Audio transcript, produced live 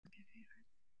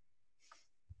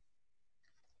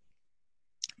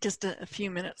just a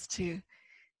few minutes to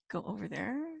go over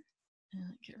there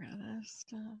and get rid of this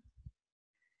stuff.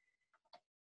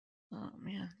 Oh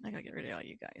man, I gotta get rid of all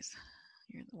you guys.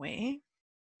 You're in the way.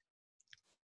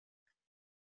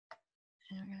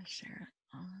 And I'm gonna share it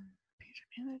on page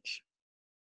image.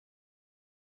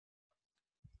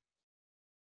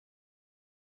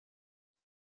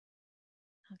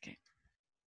 Okay.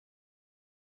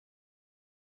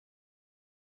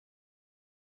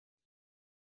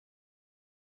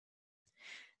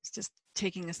 It's just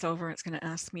taking this over. It's going to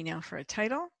ask me now for a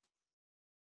title.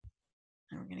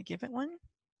 And we're going to give it one.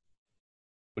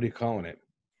 What are you calling it?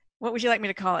 What would you like me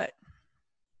to call it?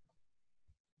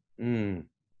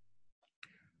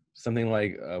 Something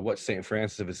like what St.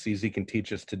 Francis of Assisi can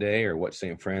teach us today, or what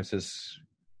St. Francis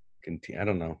can I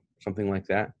don't know, something like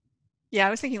that. Yeah,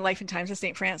 I was thinking Life and Times of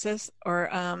St. Francis,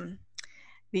 or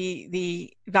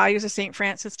the values of St.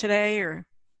 Francis today, or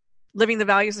living the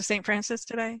values of St. Francis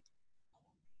today.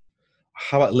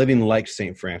 How about living like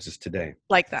St. Francis today?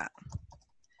 Like that.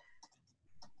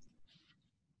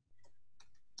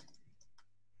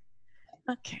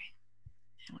 Okay.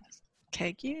 I want to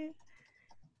tag you.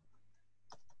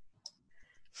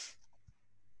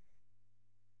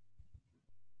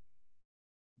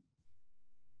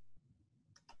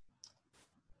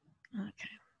 Okay.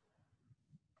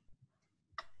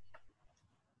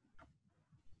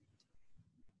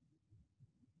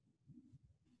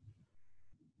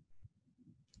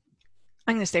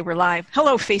 I'm going to say we're live.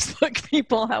 Hello, Facebook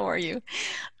people. How are you?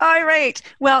 All right.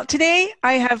 Well, today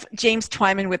I have James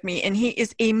Twyman with me, and he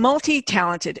is a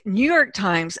multi-talented New York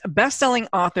Times best-selling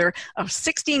author of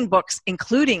 16 books,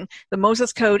 including The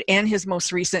Moses Code and his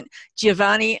most recent,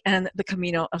 Giovanni and the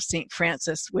Camino of St.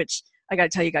 Francis, which I got to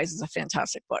tell you guys is a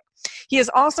fantastic book. He has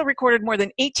also recorded more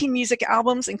than 18 music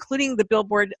albums, including the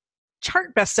Billboard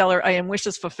chart bestseller I Am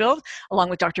Wishes Fulfilled,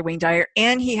 along with Dr. Wayne Dyer,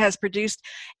 and he has produced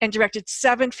and directed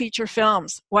 7 feature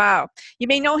films. Wow. You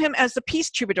may know him as the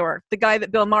Peace Troubadour, the guy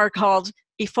that Bill Maher called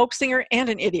a folk singer and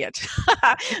an idiot,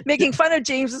 making fun of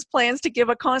James's plans to give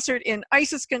a concert in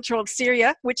ISIS-controlled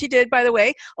Syria, which he did, by the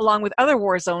way, along with other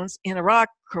war zones in Iraq,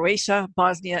 Croatia,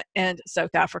 Bosnia, and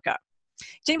South Africa.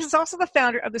 James is also the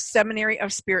founder of the Seminary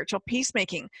of Spiritual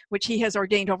Peacemaking, which he has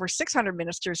ordained over 600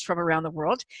 ministers from around the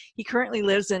world. He currently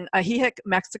lives in Ajijic,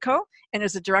 Mexico, and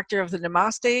is the director of the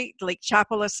Namaste Lake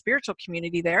Chapala spiritual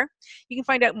community there. You can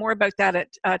find out more about that at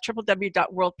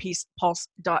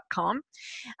www.worldpeacepulse.com.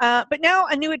 But now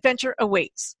a new adventure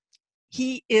awaits.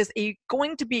 He is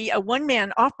going to be a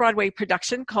one-man off-Broadway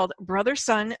production called Brother,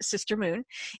 Sun, Sister Moon.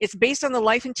 It's based on the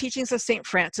life and teachings of St.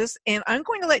 Francis, and I'm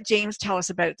going to let James tell us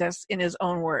about this in his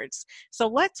own words. So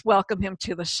let's welcome him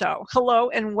to the show. Hello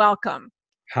and welcome.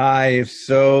 Hi, it's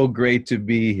so great to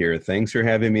be here. Thanks for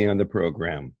having me on the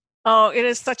program. Oh, it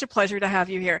is such a pleasure to have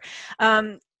you here.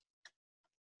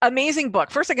 Amazing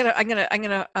book. First, I'm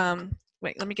gonna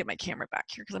wait. Let me get my camera back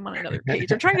here because I'm on another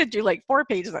page. I'm trying to do like 4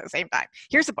 pages at the same time.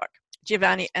 Here's the book.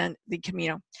 Giovanni and the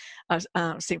Camino of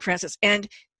St. Francis. And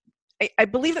I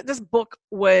believe that this book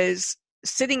was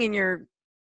sitting in your,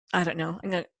 I don't know,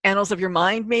 in the annals of your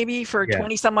mind maybe for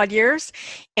 20 some odd years.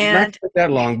 And not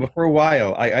that long, but for a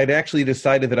while. I'd actually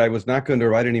decided that I was not going to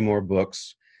write any more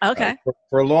books. Okay.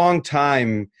 For a long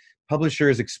time,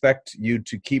 publishers expect you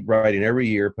to keep writing every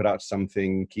year, put out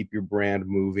something, keep your brand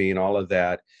moving, all of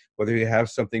that, whether you have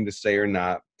something to say or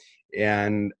not.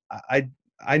 And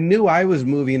I knew I was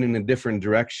moving in a different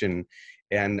direction,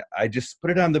 and I just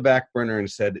put it on the back burner and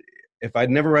said, if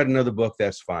I'd never write another book,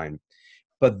 that's fine.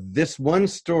 But this one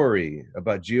story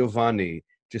about Giovanni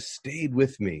just stayed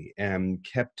with me and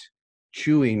kept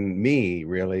chewing me,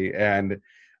 really. And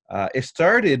it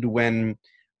started when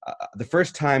the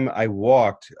first time I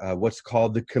walked what's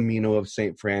called the Camino of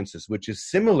St. Francis, which is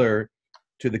similar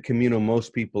to the Camino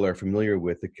most people are familiar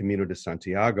with, the Camino de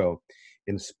Santiago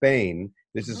in Spain.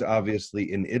 This is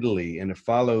obviously in Italy, and it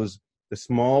follows the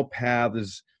small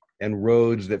paths and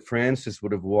roads that Francis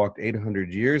would have walked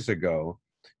 800 years ago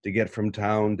to get from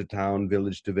town to town,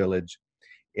 village to village.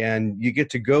 And you get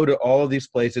to go to all of these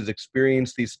places,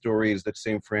 experience these stories that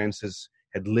St. Francis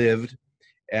had lived.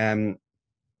 And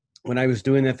when I was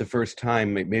doing that the first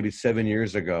time, maybe 7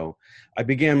 years ago, I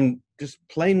began just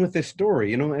playing with this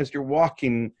story. You know, as you're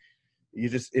walking, you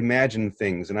just imagine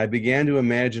things. And I began to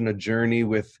imagine a journey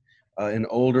with an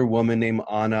older woman named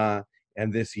Anna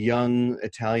and this young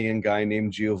Italian guy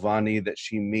named Giovanni that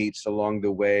she meets along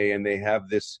the way. And they have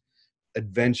this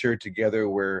adventure together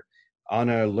where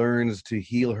Anna learns to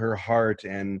heal her heart,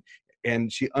 and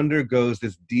she undergoes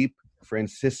this deep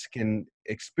Franciscan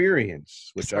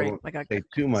experience, which I won't say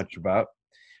too much about.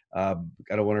 I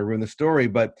don't want to ruin the story,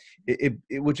 but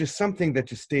it was just something that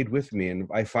just stayed with me. And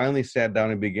I finally sat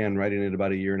down and began writing it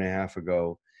about a year and a half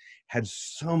ago. Had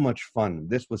so much fun.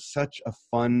 This was such a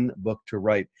fun book to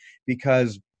write,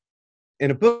 because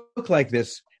in a book like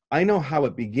this, I know how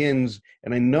it begins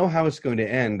and I know how it's going to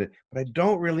end, but I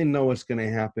don't really know what's going to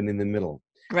happen in the middle.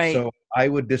 Right. So I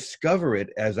would discover it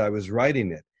as I was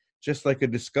writing it, just like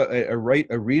a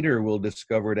reader will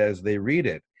discover it as they read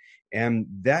it. And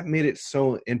that made it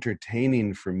so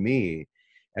entertaining for me,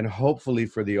 and hopefully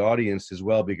for the audience as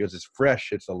well, because it's fresh,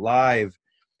 it's alive,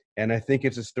 and I think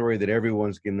it's a story that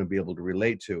everyone's going to be able to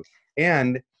relate to.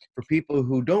 And for people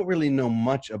who don't really know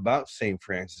much about St.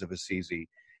 Francis of Assisi,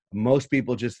 most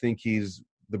people just think he's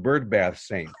the bird bath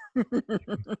saint,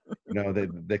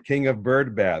 the king of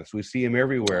bird baths. We see him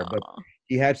everywhere, but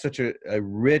he had such a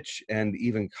rich and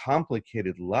even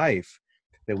complicated life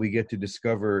that we get to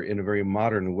discover in a very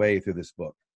modern way through this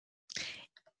book.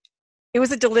 It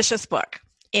was a delicious book,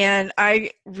 and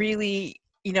I really,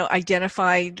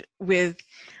 identified with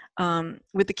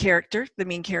the character, the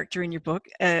main character in your book,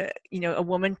 a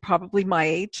woman probably my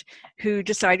age who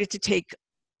decided to take,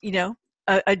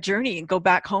 a journey and go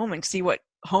back home and see what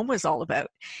home was all about.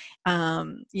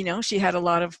 She had a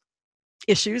lot of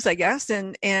issues, I guess.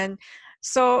 And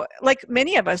so, like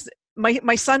many of us,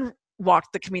 my son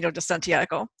walked the Camino de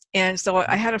Santiago. And so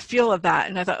I had a feel of that.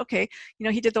 And I thought, okay,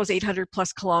 he did those 800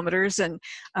 plus kilometers. And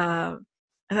I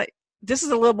thought, this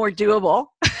is a little more doable.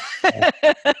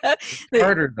 It's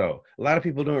harder, though. A lot of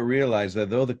people don't realize that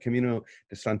though the Camino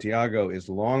de Santiago is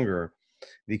longer,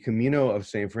 the Camino of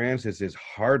St. Francis is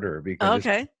harder, because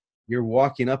you're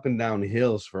walking up and down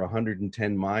hills for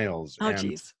 110 miles. Oh,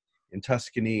 geez. In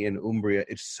Tuscany and Umbria.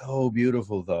 It's so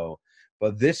beautiful, though.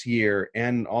 But this year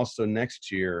and also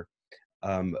next year,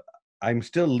 I'm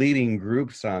still leading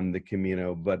groups on the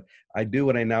Camino, but I do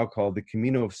what I now call the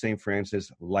Camino of St. Francis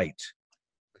Light,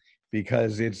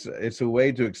 because it's a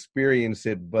way to experience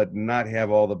it, but not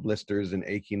have all the blisters and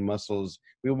aching muscles.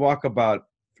 We walk about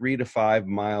 3 to 5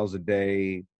 miles a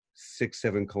day,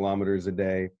 6-7 kilometers a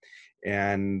day.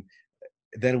 And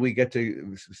then we get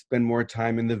to spend more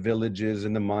time in the villages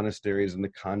and the monasteries and the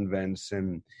convents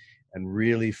and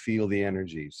really feel the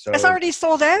energy. So it's already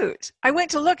sold out. I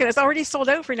went to look and it's already sold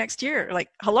out for next year. Like,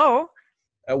 hello.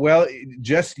 Well,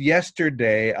 just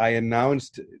yesterday I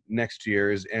announced next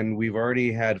year's, and we've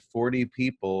already had 40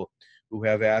 people who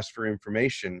have asked for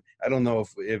information. I don't know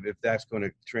if that's going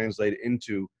to translate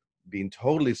into being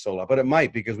totally sold out, but it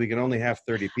might, because we can only have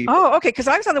 30 people. Oh, okay. Because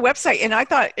I was on the website and I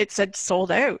thought it said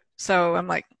sold out. So I'm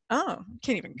like, oh,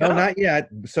 can't even go. No, not yet.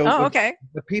 So okay.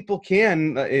 The people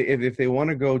can, if they want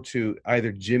to go to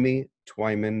either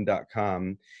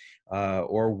jimmytwyman.com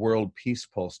or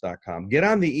worldpeacepulse.com, get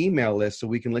on the email list so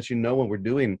we can let you know when we're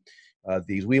doing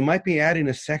these. We might be adding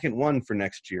a second one for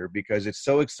next year because it's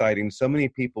so exciting. So many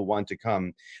people want to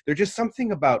come. There's just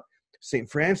something about St.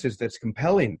 Francis that's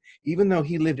compelling. Even though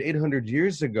he lived 800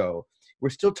 years ago,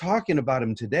 we're still talking about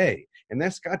him today. And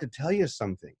that's got to tell you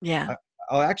something. Yeah.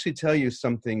 I'll actually tell you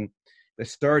something that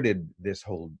started this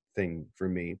whole thing for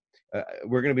me.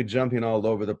 We're going to be jumping all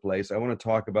over the place. I want to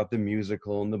talk about the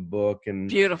musical and the book and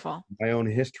beautiful my own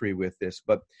history with this.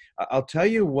 But I'll tell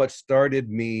you what started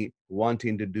me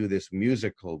wanting to do this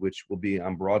musical, which will be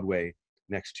on Broadway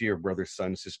next year, Brother,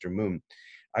 Sun, Sister, Moon.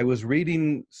 I was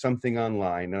reading something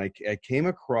online, and I came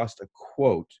across a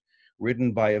quote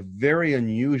written by a very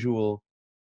unusual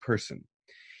person.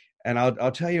 And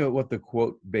I'll tell you what the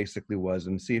quote basically was,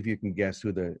 and see if you can guess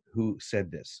who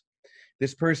said this.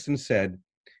 This person said,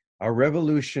 "Our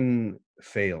revolution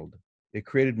failed. It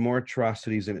created more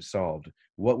atrocities than it solved.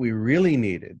 What we really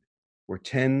needed were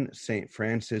 10 St.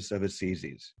 Francis of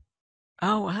Assisi's."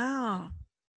 Oh, wow.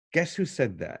 Guess who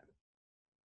said that?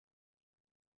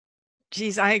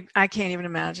 Geez, I can't even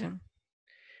imagine.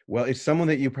 Well, it's someone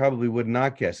that you probably would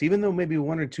not guess, even though maybe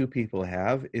one or two people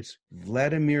have. It's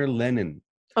Vladimir Lenin.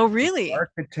 Oh, really? The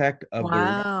architect of the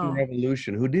Russian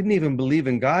Revolution, who didn't even believe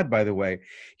in God, by the way.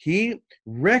 He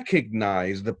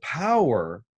recognized the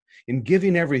power in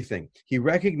giving everything. He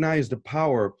recognized the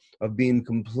power of being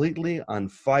completely on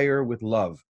fire with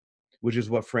love, which is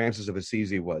what Francis of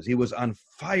Assisi was. He was on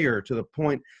fire to the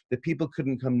point that people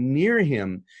couldn't come near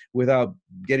him without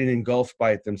getting engulfed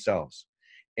by it themselves.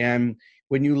 And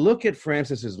when you look at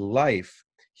Francis's life,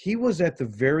 he was at the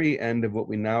very end of what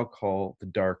we now call the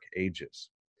Dark Ages.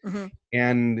 Mm-hmm.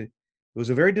 And it was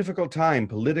a very difficult time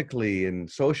politically and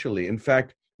socially. In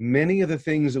fact, many of the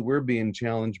things that we're being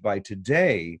challenged by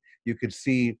today, you could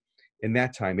see in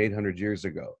that time, 800 years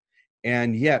ago.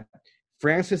 And yet,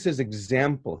 Francis's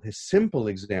example, his simple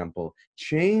example,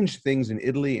 changed things in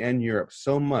Italy and Europe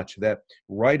so much that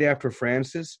right after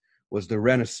Francis was the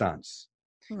Renaissance.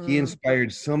 He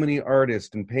inspired so many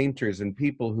artists and painters and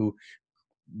people who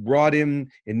brought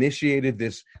in, initiated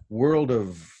this world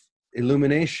of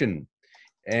illumination.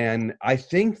 And I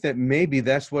think that maybe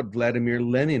that's what Vladimir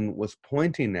Lenin was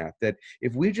pointing at, that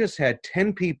if we just had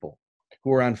 10 people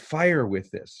who are on fire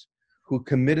with this, who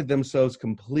committed themselves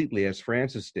completely as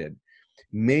Francis did,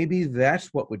 maybe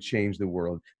that's what would change the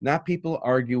world. Not people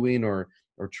arguing or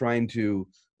trying to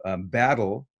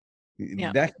battle.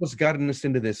 Yeah. That's what's gotten us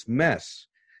into this mess.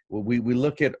 We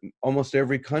look at almost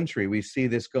every country, we see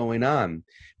this going on.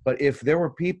 But if there were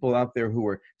people out there who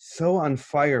were so on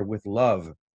fire with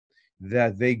love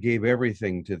that they gave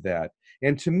everything to that.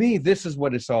 And to me, this is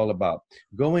what it's all about,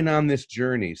 going on this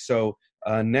journey. So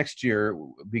next year,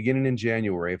 beginning in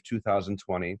January of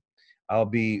 2020, I'll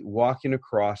be walking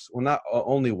across, well, not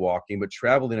only walking, but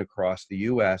traveling across the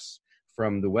U.S.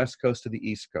 from the West Coast to the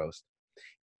East Coast,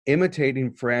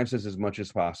 imitating Francis as much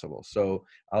as possible. So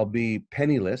I'll be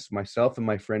penniless. Myself and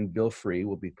my friend Bill Free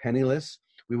will be penniless.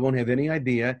 We won't have any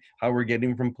idea how we're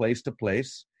getting from place to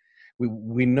place.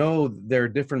 We know there are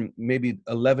different, maybe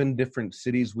 11 different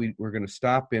cities we're going to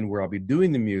stop in where I'll be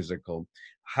doing the musical.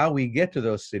 How we get to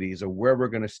those cities or where we're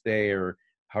going to stay or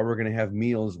how we're going to have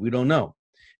meals, we don't know.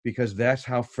 Because that's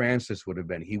how Francis would have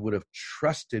been. He would have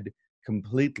trusted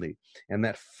completely. And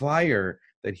that fire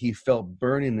that he felt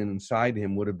burning inside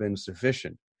him would have been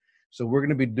sufficient. So we're going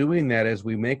to be doing that as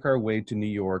we make our way to New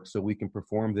York so we can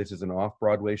perform this as an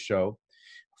off-Broadway show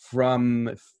from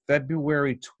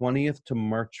February 20th to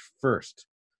March 1st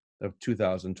of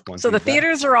 2020. So the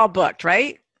theaters are all booked,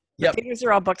 right? Yep. The theaters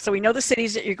are all booked. So we know the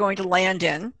cities that you're going to land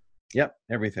in. Yep,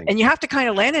 everything. And you have to kind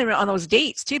of land in on those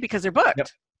dates too because they're booked. Yep.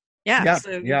 Yeah, so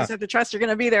you just have to trust you're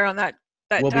going to be there on that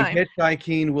we'll time. We'll be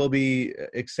hitchhiking. We'll be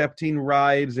accepting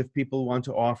rides if people want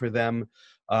to offer them.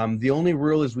 The only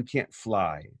rule is we can't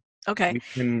fly. Okay.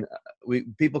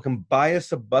 People can buy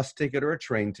us a bus ticket or a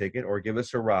train ticket or give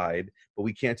us a ride, but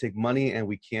we can't take money and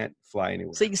we can't fly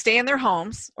anywhere. So you can stay in their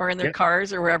homes or in their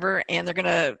cars or wherever, and they're going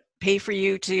to pay for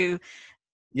you to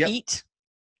eat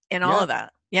and all of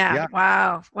that. Yeah.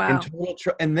 Wow.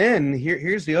 And then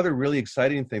here's the other really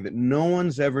exciting thing that no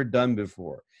one's ever done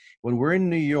before. When we're in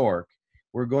New York,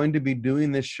 we're going to be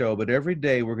doing this show, but every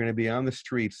day we're going to be on the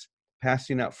streets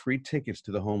passing out free tickets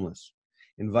to the homeless,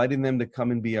 inviting them to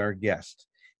come and be our guest.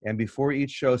 And before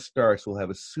each show starts, we'll have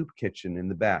a soup kitchen in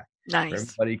the back. Nice.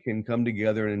 Everybody can come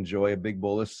together and enjoy a big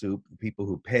bowl of soup. The people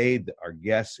who paid, our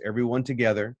guests, everyone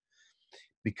together,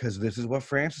 because this is what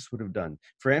Francis would have done.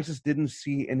 Francis didn't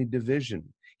see any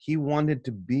division. He wanted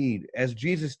to be, as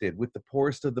Jesus did, with the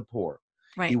poorest of the poor.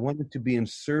 Right. He wanted to be in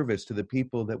service to the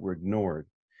people that were ignored.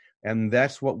 And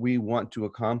that's what we want to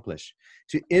accomplish,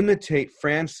 to imitate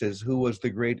Francis, who was the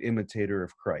great imitator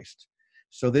of Christ.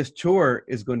 So this tour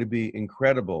is going to be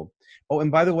incredible. Oh,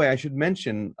 and by the way, I should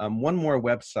mention one more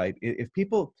website. If you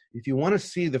want to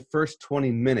see the first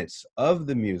 20 minutes of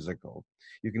the musical,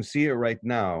 you can see it right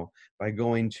now by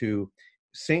going to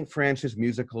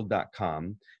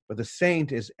stfrancismusical.com. But the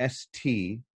saint is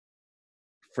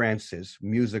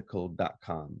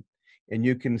stfrancismusical.com. And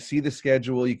you can see the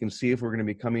schedule. You can see if we're going to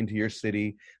be coming to your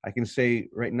city. I can say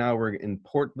right now we're in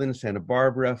Portland, Santa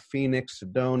Barbara, Phoenix,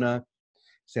 Sedona,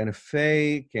 Santa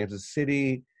Fe, Kansas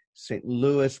City, St.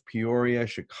 Louis, Peoria,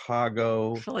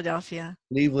 Chicago, Philadelphia,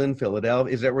 Cleveland,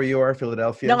 Philadelphia. Is that where you are,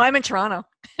 Philadelphia? No, I'm in Toronto.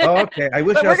 Oh, okay. I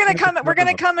wish. But we're going to come. We're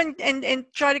going to come and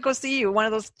try to go see you. One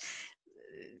of those,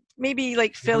 maybe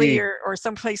like Philly or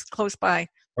someplace close by.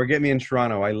 Or get me in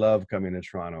Toronto. I love coming to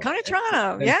Toronto. Come to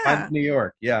Toronto, and New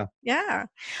York, yeah.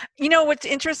 You know what's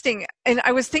interesting, and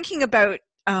I was thinking about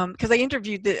because I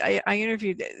interviewed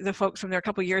the folks from there a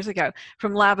couple of years ago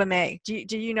from Lava Mae. Do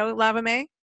you know Lava Mae?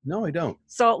 No, I don't.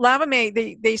 So Lava Mae,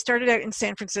 they started out in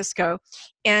San Francisco,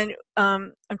 and I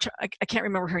can't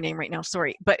remember her name right now.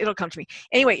 Sorry, but it'll come to me.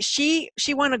 Anyway, she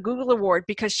won a Google Award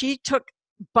because she took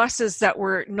buses that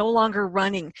were no longer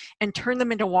running and turned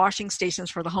them into washing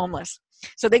stations for the homeless.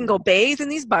 So they can go bathe in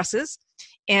these buses,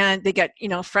 and they get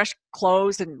fresh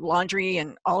clothes and laundry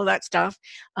and all of that stuff.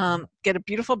 Get a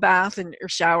beautiful bath or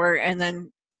shower, and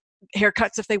then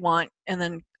haircuts if they want, and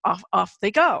then off they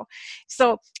go.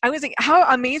 So I was thinking,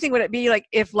 how amazing would it be like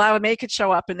if Lava Mae could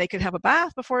show up and they could have a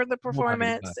bath before the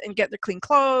performance and get their clean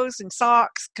clothes and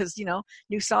socks, because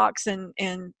new socks and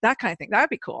that kind of thing. That would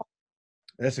be cool.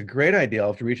 That's a great idea. I'll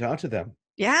have to reach out to them.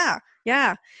 Yeah.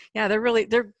 They're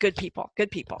good people.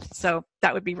 So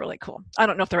that would be really cool. I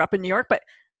don't know if they're up in New York, but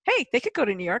hey, they could go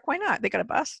to New York. Why not? They got a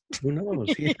bus. Who knows?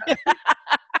 Yeah.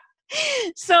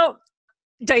 So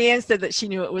Diane said that she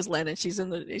knew it was Lennon. She's in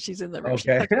the room.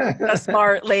 Okay. She's a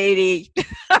smart lady.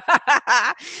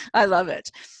 I love it.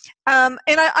 And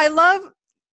I love,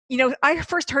 I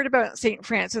first heard about St.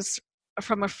 Francis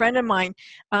from a friend of mine.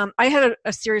 I had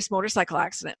a serious motorcycle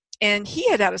accident, and he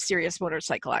had a serious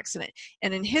motorcycle accident.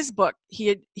 And in his book, he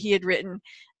had written,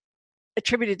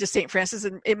 attributed to St. Francis,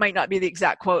 and it might not be the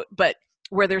exact quote, but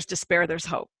where there's despair, there's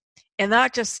hope. And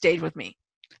that just stayed with me,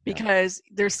 because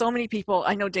there's so many people,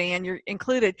 I know Diane, you're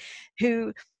included,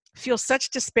 who feel such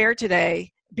despair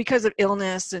today because of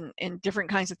illness and different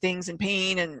kinds of things, and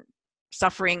pain and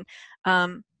suffering.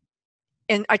 And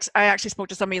I actually spoke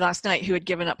to somebody last night who had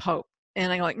given up hope.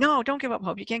 And I'm like, no, don't give up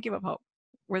hope. You can't give up hope.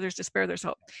 Where there's despair, there's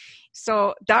hope.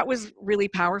 So that was really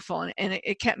powerful, and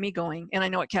it kept me going. And I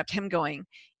know it kept him going.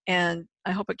 And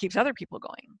I hope it keeps other people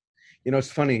going.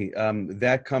 It's funny.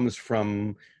 That comes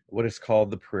from what is called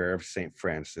the Prayer of St.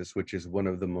 Francis, which is one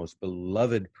of the most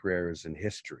beloved prayers in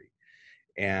history.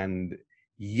 And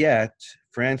yet,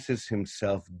 Francis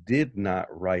himself did not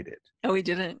write it. Oh, he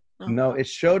didn't? Oh. No, it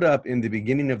showed up in the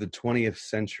beginning of the 20th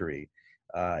century.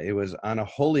 It was on a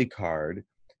holy card.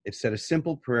 It said a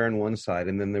simple prayer on one side,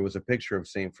 and then there was a picture of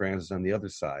St. Francis on the other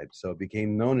side. So it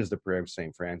became known as the Prayer of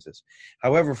St. Francis.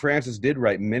 However, Francis did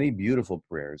write many beautiful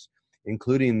prayers,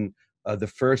 including the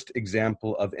first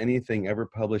example of anything ever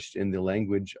published in the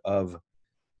language of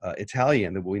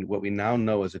Italian, what we now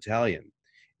know as Italian.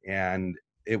 And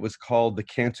it was called the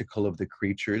Canticle of the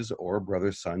Creatures, or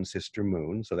Brother Sun, Sister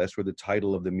Moon. So that's where the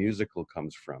title of the musical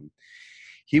comes from.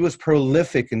 He was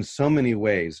prolific in so many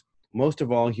ways. Most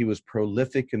of all, he was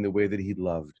prolific in the way that he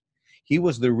loved. He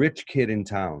was the rich kid in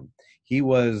town. He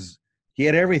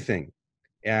had everything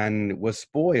and was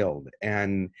spoiled.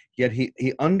 And yet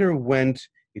he underwent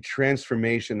a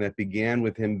transformation that began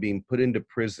with him being put into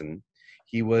prison.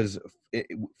 He was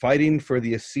fighting for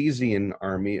the Assisian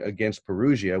army against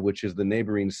Perugia, which is the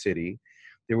neighboring city.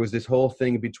 There was this whole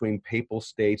thing between papal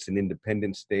states and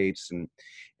independent states,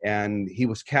 and he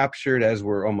was captured, as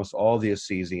were almost all the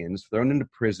Assisians, thrown into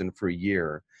prison for a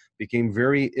year, became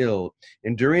very ill,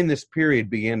 and during this period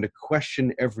began to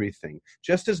question everything,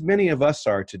 just as many of us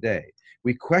are today.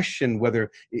 We question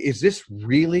whether, is this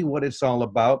really what it's all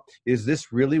about? Is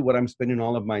this really what I'm spending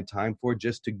all of my time for,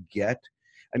 just to get?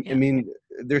 I mean,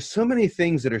 there's so many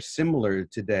things that are similar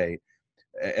today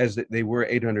as they were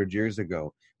 800 years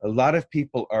ago. A lot of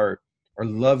people are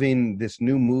loving this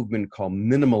new movement called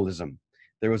minimalism.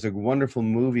 There was a wonderful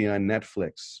movie on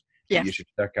Netflix that you should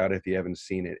check out if you haven't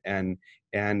seen it.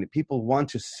 And people want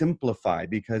to simplify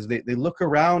because they look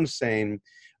around saying,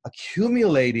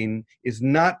 accumulating is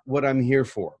not what I'm here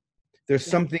for. There's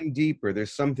something deeper.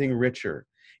 There's something richer.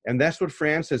 And that's what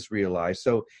Francis realized.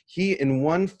 So he, in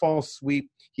one fell sweep,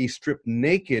 he stripped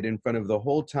naked in front of the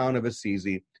whole town of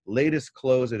Assisi, laid his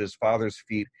clothes at his father's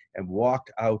feet, and walked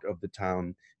out of the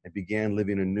town and began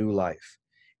living a new life.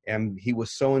 And he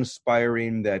was so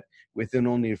inspiring that within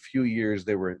only a few years,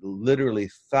 there were literally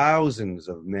thousands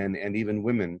of men and even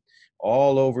women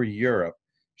all over Europe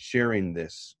sharing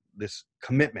this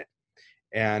commitment.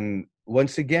 And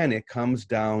once again, it comes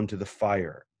down to the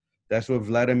fire. That's what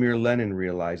Vladimir Lenin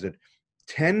realized, that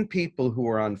 10 people who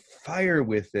are on fire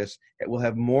with this, it will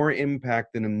have more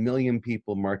impact than 1 million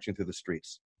people marching through the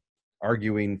streets,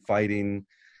 arguing, fighting,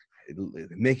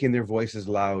 making their voices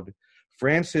loud.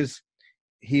 Francis,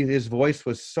 his voice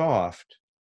was soft,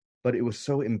 but it was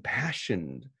so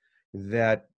impassioned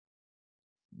that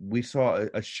we saw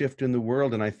a shift in the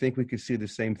world, and I think we could see the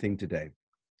same thing today.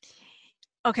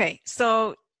 Okay,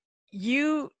 so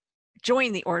you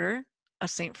joined the order of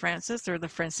St. Francis, or the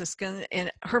Franciscan, in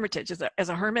hermitage as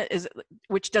a hermit,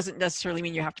 which doesn't necessarily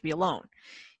mean you have to be alone.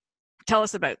 Tell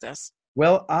us about this.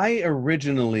 Well, I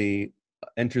originally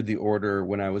entered the order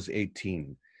when I was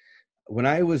 18. When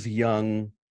I was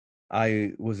young,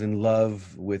 I was in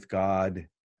love with God.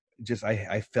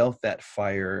 I felt that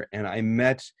fire, and I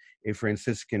met a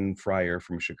Franciscan friar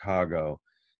from Chicago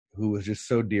who was just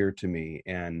so dear to me.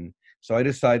 And so I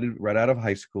decided right out of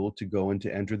high school to go and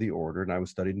to enter the order, and I was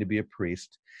studying to be a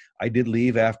priest. I did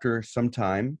leave after some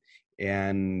time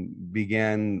and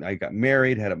I got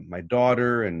married, had my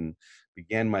daughter, and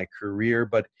began my career.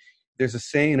 But there's a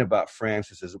saying about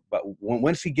Francis, but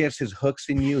once he gets his hooks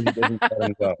in you, he doesn't let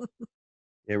him go.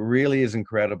 It really is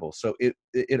incredible. So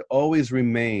it always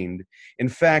remained. In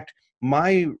fact,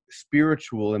 my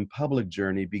spiritual and public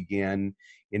journey began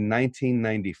in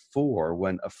 1994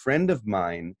 when a friend of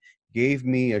mine gave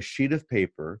me a sheet of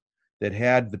paper that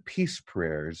had the peace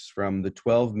prayers from the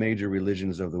 12 major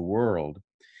religions of the world.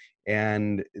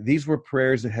 And these were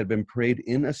prayers that had been prayed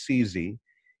in Assisi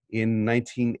in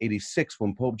 1986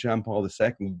 when Pope John Paul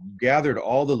II gathered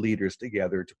all the leaders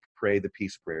together to pray the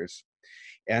peace prayers.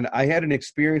 And I had an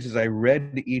experience as I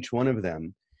read each one of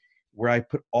them where I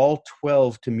put all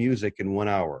 12 to music in 1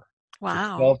 hour. So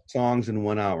Wow. 12 songs in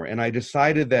 1 hour. And I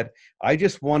decided that I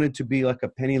just wanted to be like a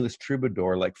penniless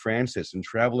troubadour like Francis and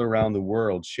travel around the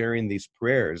world sharing these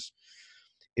prayers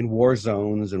in war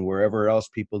zones and wherever else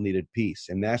people needed peace.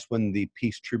 And that's when the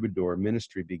Peace Troubadour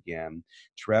ministry began,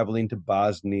 traveling to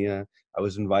Bosnia. I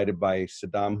was invited by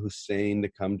Saddam Hussein to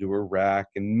come to Iraq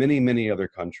and many, many other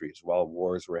countries while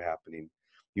wars were happening.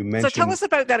 You mentioned. So tell us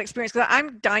about that experience, because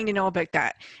I'm dying to know about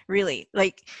that, really.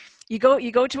 Like, you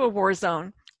go to a war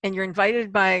zone and you're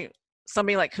invited by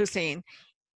somebody like Hussein,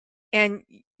 and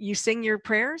you sing your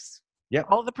prayers? Yep.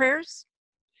 All the prayers?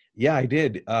 Yeah, I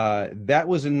did. That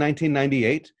was in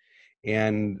 1998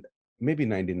 and maybe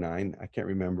 99. I can't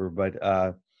remember.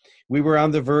 But we were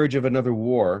on the verge of another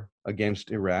war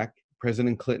against Iraq.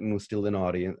 President Clinton was still in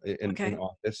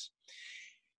office.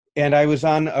 And I was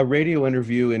on a radio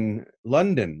interview in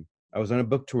London. I was on a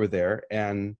book tour there.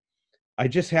 And I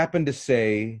just happened to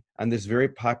say on this very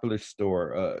popular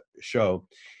show,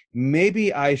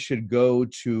 maybe I should go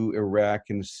to Iraq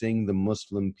and sing the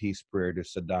Muslim peace prayer to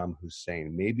Saddam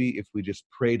Hussein. Maybe if we just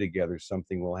pray together,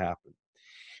 something will happen.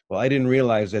 Well, I didn't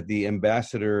realize that the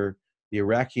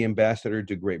Iraqi ambassador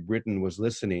to Great Britain was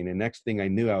listening. And next thing I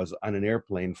knew, I was on an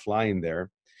airplane flying there.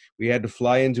 We had to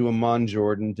fly into Amman,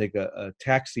 Jordan, take a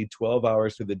taxi 12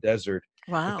 hours through the desert.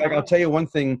 Wow. In fact, I'll tell you one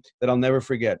thing that I'll never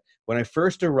forget. When I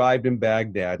first arrived in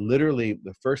Baghdad, literally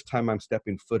the first time I'm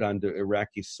stepping foot onto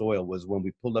Iraqi soil was when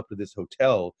we pulled up to this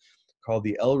hotel called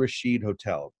the El Rashid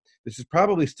Hotel. This is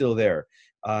probably still there.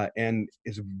 And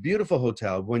it's a beautiful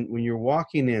hotel. When you're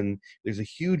walking in, there's a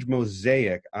huge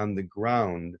mosaic on the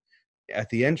ground at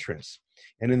the entrance.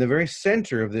 And in the very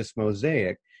center of this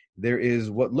mosaic, there is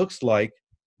what looks like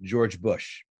George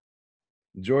Bush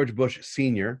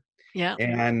Sr. Yeah.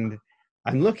 And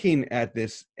I'm looking at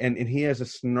this, and he has a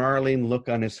snarling look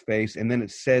on his face, and then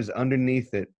it says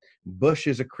underneath it, Bush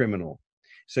is a criminal.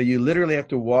 So you literally have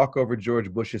to walk over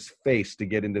George Bush's face to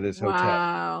get into this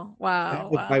hotel. Wow.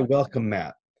 That was my welcome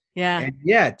mat. Yeah. And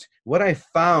yet, what I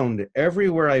found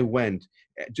everywhere I went,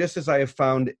 just as I have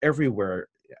found everywhere,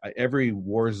 every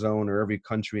war zone or every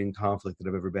country in conflict that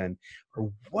I've ever been, are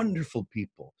wonderful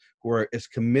people who are as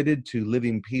committed to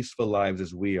living peaceful lives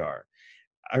as we are.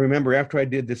 I remember after I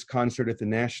did this concert at the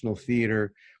National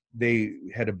Theater, they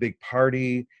had a big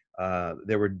party.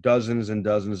 There were dozens and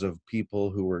dozens of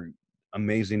people who were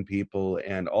amazing people,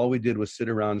 and all we did was sit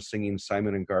around singing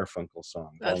Simon and Garfunkel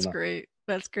songs. That's great.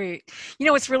 That's great. You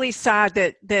know, it's really sad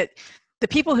that the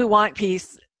people who want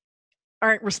peace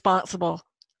aren't responsible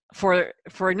for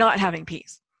not having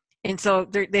peace, and so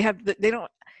the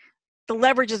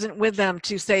leverage isn't with them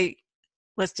to say,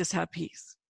 let's just have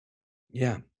peace.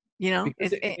 Yeah. You know,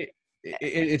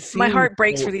 it's my heart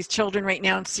breaks for these children right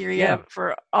now in Syria,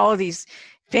 for all of these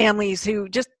families who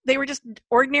they were just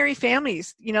ordinary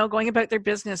families, you know, going about their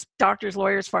business, doctors,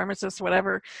 lawyers, pharmacists,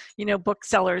 whatever, you know,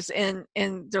 booksellers, and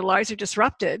their lives are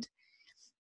disrupted.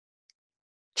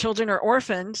 Children are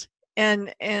orphaned,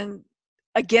 and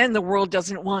again, the world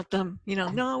doesn't want them. You know,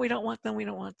 no, we don't want them. We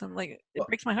don't want them. Like, it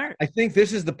breaks my heart. I think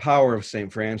this is the power of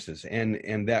St. Francis,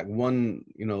 and that one,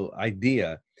 you know,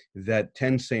 idea that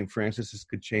 10 St. Francis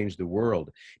could change the world,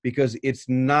 because it's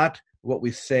not what we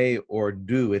say or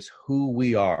do, it's who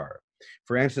we are.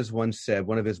 Francis once said,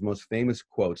 one of his most famous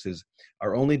quotes is,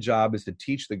 "Our only job is to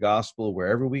teach the gospel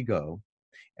wherever we go,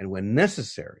 and when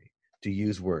necessary, to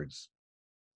use words."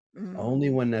 Only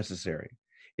when necessary.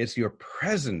 It's your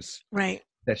presence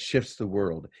that shifts the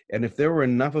world. And if there were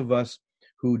enough of us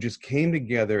who just came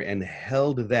together and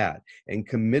held that and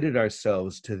committed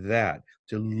ourselves to that,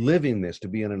 to living this, to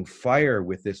being on fire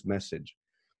with this message,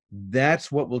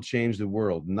 that's what will change the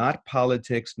world. Not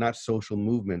politics, not social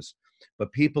movements,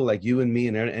 but people like you and me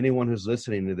and anyone who's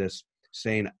listening to this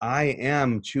saying, I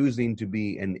am choosing to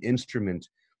be an instrument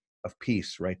of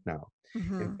peace right now.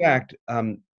 In fact,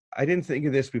 I didn't think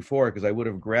of this before because I would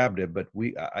have grabbed it, but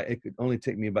it could only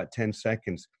take me about 10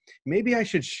 seconds. Maybe I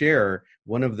should share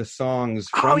one of the songs.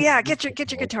 Get your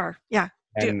guitar. Yeah.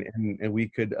 And we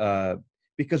could,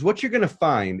 because what you're going to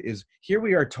find is here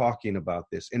we are talking about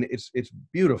this, and it's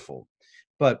beautiful,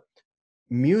 but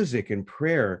music and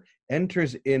prayer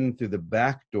enters in through the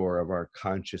back door of our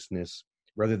consciousness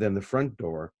rather than the front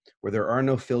door, where there are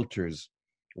no filters,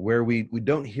 where we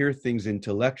don't hear things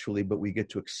intellectually, but we get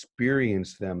to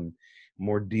experience them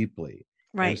more deeply.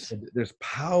 Right. So there's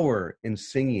power in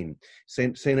singing.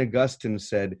 Saint Augustine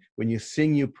said, when you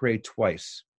sing, you pray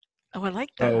twice. Oh, I like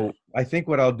that. So I think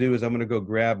what I'll do is I'm going to go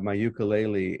grab my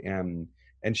ukulele and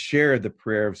share the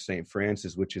prayer of Saint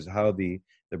Francis, which is how the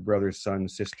brother, sun,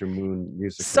 sister, moon So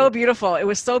musical. beautiful. It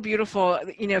was so beautiful.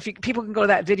 You know, if people can go to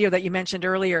that video that you mentioned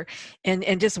earlier and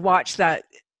just watch that.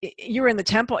 You were in the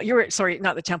temple. You were, sorry,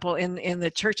 not the temple, in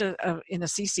the church in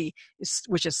Assisi,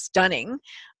 which is stunning.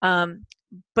 Um,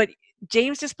 but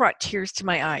James just brought tears to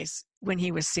my eyes when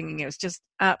he was singing. It was just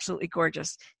absolutely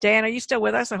gorgeous. Diane, are you still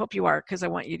with us? I hope you are, because I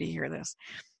want you to hear this.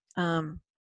 Um,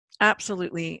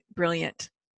 Absolutely brilliant.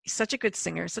 He's such a good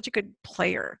singer, such a good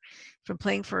player. Been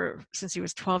playing since he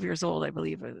was 12 years old, I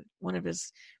believe. One of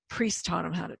his priests taught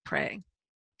him how to pray.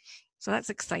 So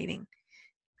that's exciting.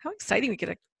 How exciting we get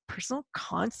a personal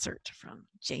concert from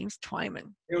James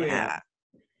Twyman. Here we Yeah, are.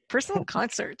 personal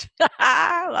concert.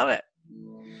 I love it.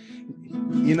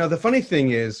 You know, the funny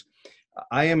thing is,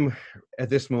 I am at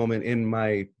this moment in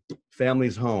my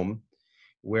family's home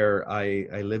where I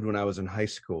lived when I was in high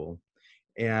school.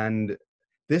 And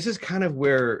this is kind of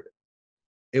where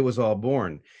it was all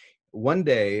born. One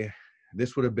day,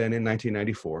 this would have been in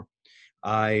 1994.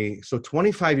 So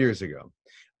 25 years ago,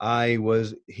 I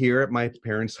was here at my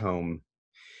parents' home,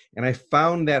 and I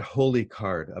found that holy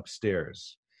card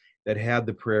upstairs that had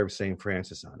the prayer of St.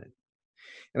 Francis on it.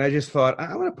 And I just thought,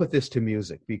 I want to put this to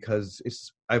music because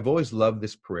I've always loved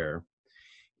this prayer.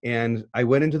 And I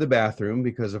went into the bathroom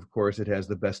because, of course, it has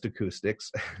the best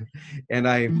acoustics. And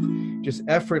I just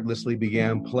effortlessly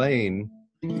began playing,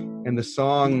 and the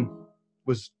song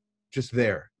was just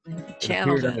there. It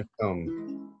Channeled appeared on it. its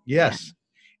own. Yeah. Yes.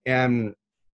 And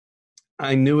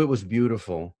I knew it was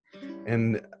beautiful.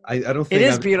 And I don't It think is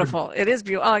I've ever, beautiful. It is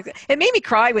beautiful. It made me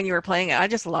cry when you were playing it. I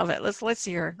just love it. Let's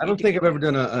hear I you don't do think it. I've ever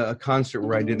done a concert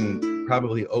where I didn't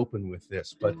probably open with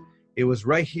this, but it was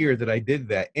right here that I did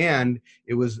that. And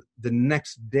it was the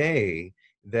next day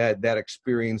that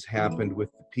experience happened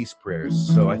with the peace prayers.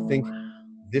 So I think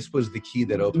this was the key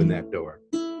that opened that door.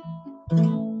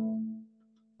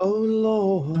 Oh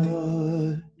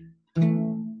Lord,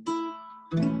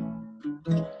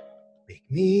 make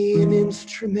me an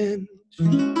instrument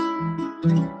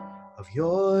of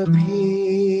your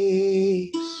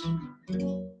peace.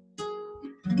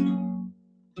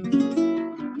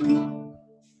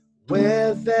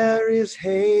 Where there is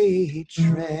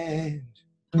hatred,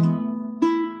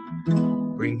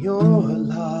 bring your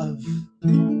love.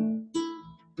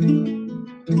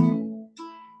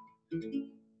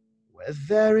 Where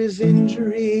there is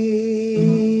injury,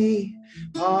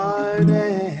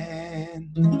 pardon.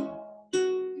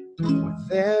 Where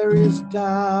there is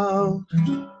doubt,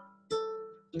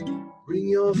 bring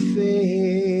your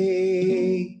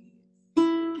faith.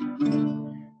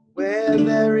 Where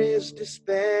there is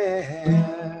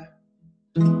despair,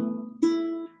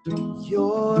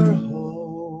 your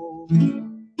hope.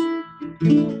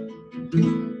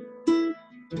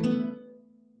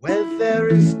 Where there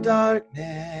is darkness,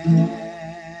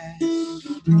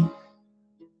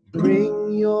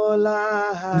 bring your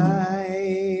light.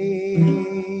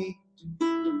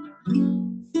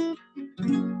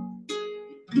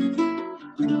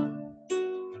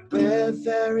 Where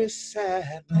there is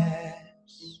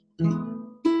sadness,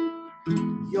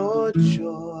 your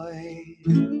joy.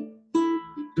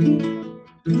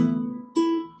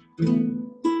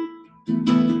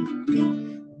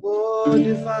 Oh,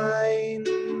 divine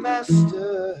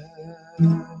Master,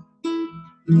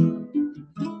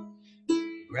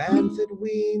 grant that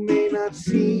we may not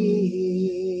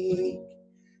seek to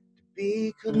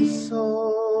be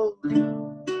consoled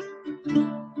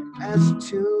as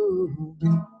to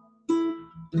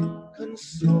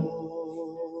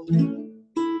console,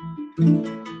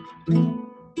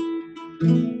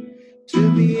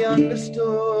 to be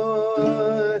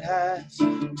understood as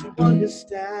to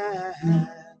understand,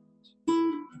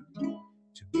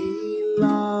 to be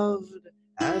loved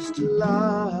as to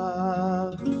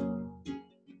love.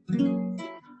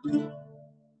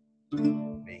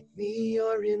 Make me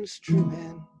your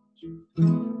instrument,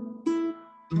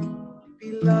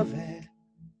 beloved.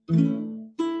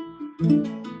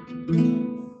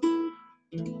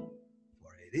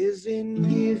 For it is in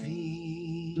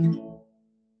giving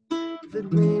that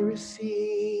we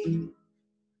receive,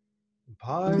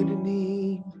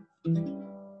 pardoning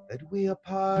that we are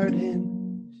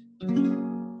pardoned,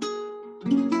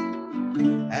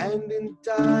 and in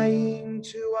dying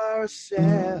to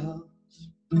ourselves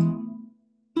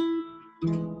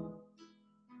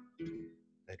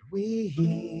that we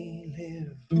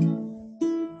live.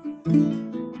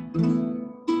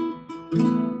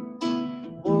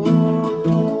 Oh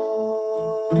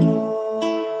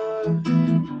Lord,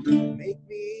 make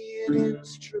me an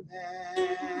instrument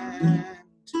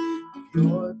of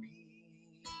your peace.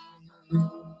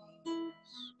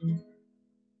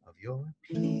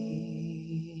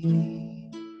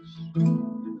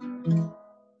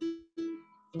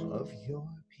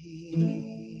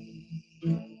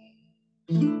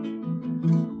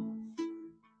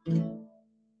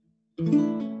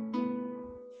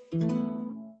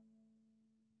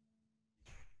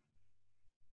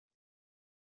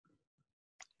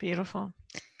 Beautiful.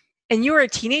 And you were a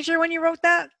teenager when you wrote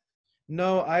that?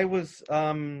 No, I was,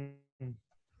 I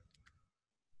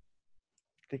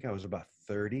think I was about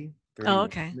 30, Oh, 31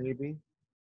 okay. maybe.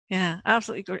 Yeah,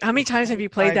 absolutely good. How many times have you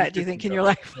played 25 that, do you years think, in your ago.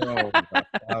 life? Oh,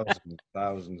 thousands,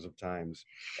 thousands of times.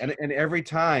 And every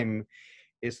time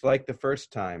it's like the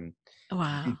first time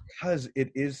Wow. because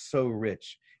it is so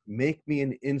rich. Make me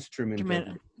an instrument of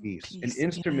Instrument your peace. An piece. Yeah.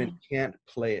 instrument can't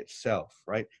play itself,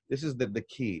 right? This is the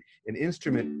key. An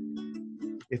instrument,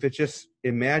 if it just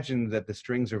imagines that the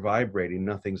strings are vibrating,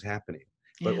 nothing's happening.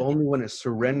 But Yeah. only when it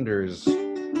surrenders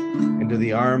into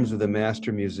the arms of the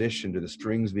master musician do the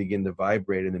strings begin to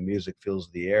vibrate and the music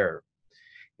fills the air.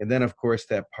 And then, of course,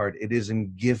 that part, it is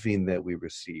in giving that we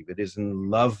receive. It is in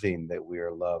loving that we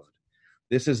are loved.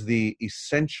 This is the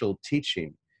essential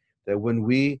teaching that when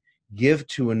we give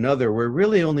to another, we're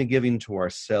really only giving to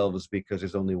ourselves because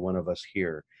there's only one of us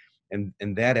here. And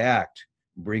that act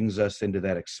brings us into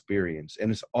that experience.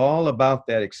 And it's all about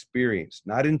that experience,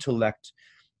 not intellect,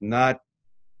 not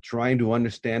trying to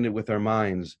understand it with our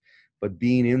minds, but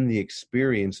being in the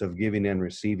experience of giving and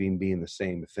receiving being the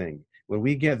same thing. When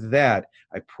we get that,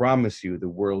 I promise you the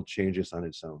world changes on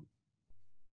its own.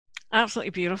 Absolutely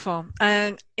beautiful.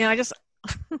 And I just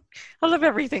I love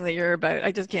everything that you're about.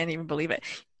 I just can't even believe it.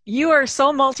 You are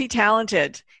so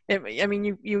multi-talented. I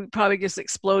mean, you probably just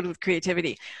explode with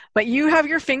creativity, but you have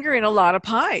your finger in a lot of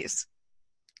pies.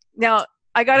 Now,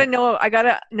 I gotta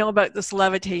know about this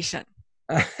levitation.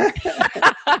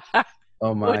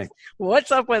 Oh my.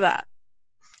 What's up with that?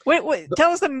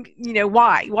 Tell us them,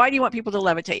 why? Why do you want people to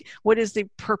levitate? What is the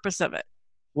purpose of it?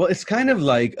 Well, it's kind of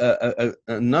like a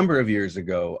number of years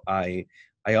ago,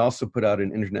 I also put out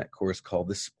an internet course called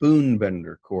the Spoon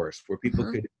Bender course, where people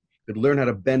Mm-hmm. could learn how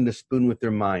to bend a spoon with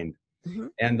their mind. Mm-hmm.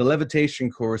 And the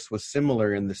levitation course was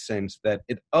similar in the sense that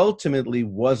it ultimately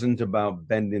wasn't about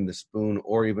bending the spoon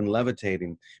or even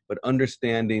levitating, but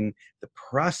understanding the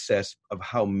process of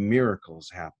how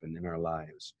miracles happen in our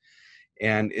lives.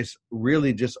 And it's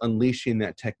really just unleashing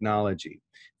that technology.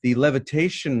 The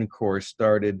levitation course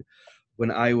started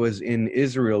when I was in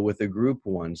Israel with a group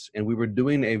once, and we were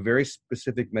doing a very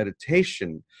specific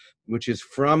meditation, which is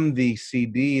from the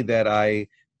CD that I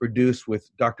produced with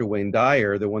Dr. Wayne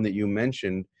Dyer, the one that you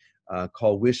mentioned,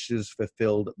 called Wishes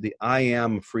Fulfilled, the I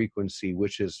Am frequency,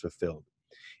 Wishes Fulfilled.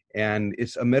 And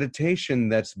it's a meditation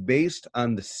that's based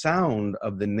on the sound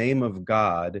of the name of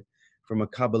God from a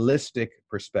Kabbalistic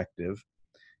perspective.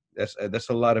 That's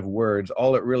a lot of words.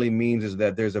 All it really means is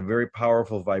that there's a very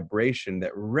powerful vibration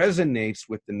that resonates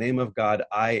with the name of God,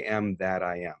 I am that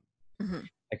I am. Mm-hmm.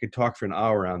 I could talk for an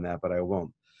hour on that, but I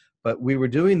won't. But we were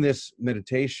doing this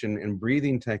meditation and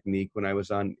breathing technique when I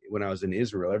was in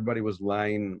Israel. Everybody was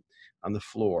lying on the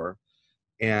floor,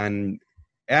 and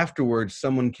afterwards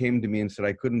someone came to me and said,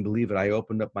 I couldn't believe it. I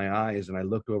opened up my eyes and I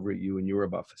looked over at you and you were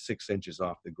about 6 inches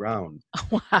off the ground.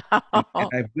 Wow. And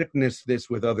I've witnessed this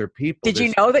with other people. Did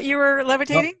you know that you were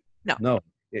levitating? No.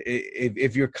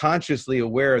 If you're consciously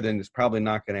aware, then it's probably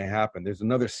not going to happen. There's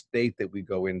another state that we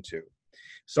go into.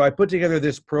 So I put together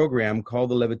this program called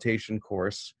the Levitation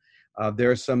Course. There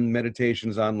are some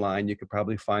meditations online. You could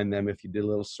probably find them if you did a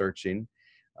little searching.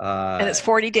 And it's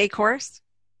 40-day course?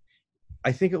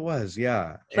 I think it was,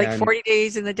 yeah. Like 40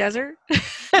 days in the desert?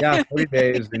 Yeah, 40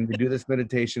 days, and we do this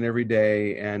meditation every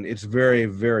day, and it's very,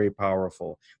 very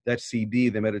powerful. That CD,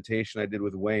 the meditation I did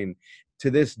with Wayne,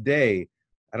 to this day,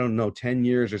 I don't know, 10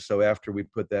 years or so after we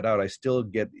put that out, I still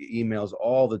get emails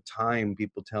all the time,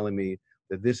 people telling me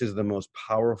that this is the most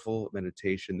powerful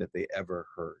meditation that they ever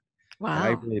heard. Wow. And I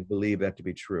really believe that to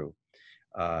be true.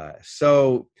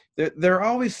 So there are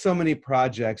always so many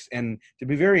projects, and to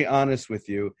be very honest with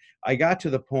you, I got to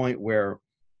the point where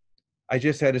I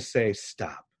just had to say,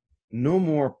 stop. No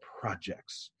more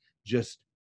projects. Just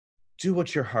do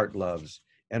what your heart loves.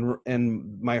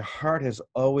 And my heart has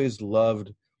always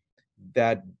loved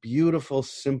that beautiful,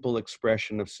 simple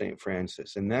expression of St.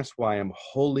 Francis. And that's why I'm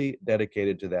wholly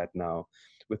dedicated to that now.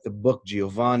 With the book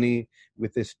Giovanni,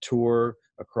 with this tour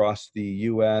across the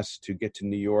U.S. to get to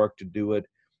New York to do it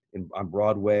on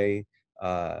Broadway.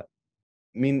 I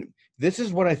mean, this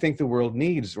is what I think the world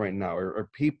needs right now, are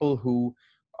people who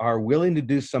are willing to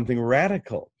do something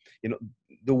radical.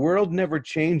 The world never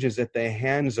changes at the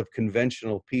hands of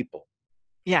conventional people.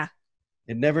 Yeah.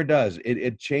 It never does.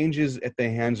 It changes at the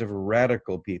hands of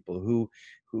radical people who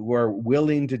are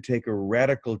willing to take a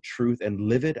radical truth and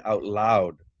live it out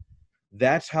loud.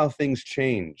 That's how things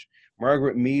change.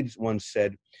 Margaret Mead once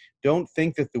said, don't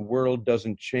think that the world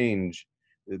doesn't change.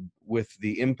 with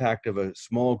the impact of a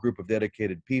small group of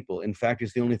dedicated people. In fact,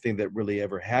 it's the only thing that really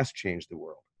ever has changed the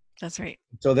world. That's right.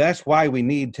 So that's why we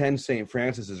need 10 St.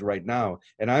 Francis's right now.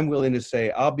 And I'm willing to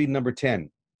say I'll be number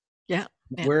 10. Yeah.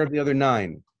 Where are the other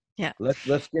 9? Yeah. Let's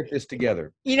get this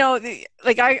together. You know,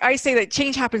 like I say that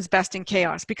change happens best in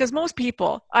chaos, because most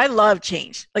people, I love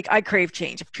change. Like I crave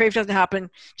change. If change doesn't happen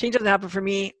for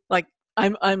me, like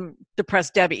I'm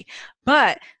depressed Debbie.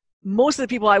 But most of the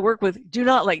people I work with do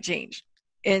not like change.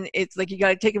 And it's like you got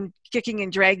to take them kicking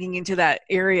and dragging into that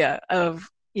area of,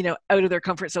 out of their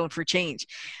comfort zone for change.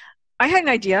 I had an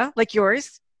idea like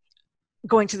yours,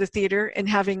 going to the theater and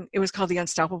having, it was called the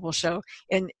Unstoppable Show,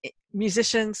 and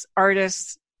musicians,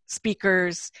 artists,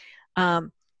 speakers,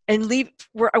 and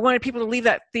I wanted people to leave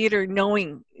that theater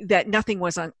knowing that nothing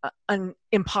was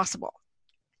impossible.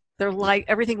 Their life,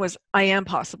 everything was, I am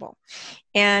possible.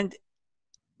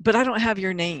 But I don't have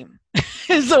your name.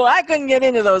 So I couldn't get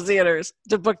into those theaters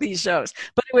to book these shows,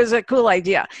 but it was a cool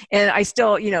idea. And I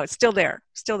still, it's still there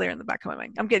in the back of my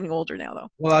mind. I'm getting older now though.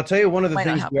 Well, I'll tell you, one of the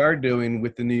things we are doing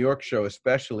with the New York show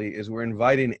especially is we're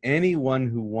inviting anyone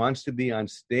who wants to be on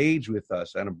stage with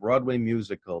us on a Broadway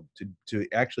musical to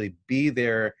actually be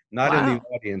there, not in the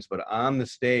audience, but on the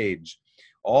stage.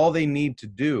 All they need to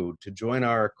do to join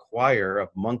our choir of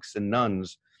monks and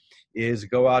nuns is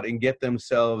go out and get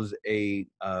themselves a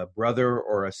brother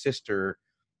or a sister,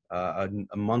 a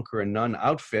monk or a nun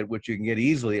outfit, which you can get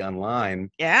easily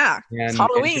online. Yeah, it's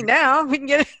Halloween now. We can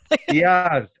get it.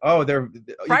 Yeah. Oh, they're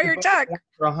Friar Tuck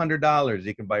for $100.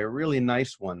 You can buy a really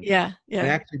nice one. Yeah, yeah. And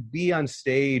actually be on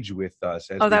stage with us.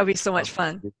 That would be so much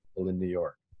fun. In New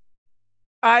York.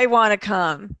 I want to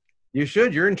come. You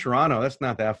should. You're in Toronto. That's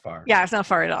not that far. Yeah, it's not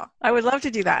far at all. I would love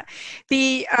to do that.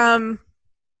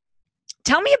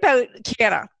 Tell me about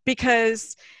Kiera,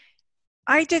 because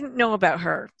I didn't know about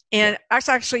her. And that's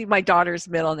actually my daughter's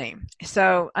middle name.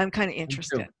 So I'm kind of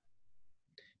interested.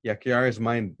 Yeah, Kiara is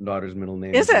my daughter's middle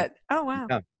name. Is it? Oh, wow.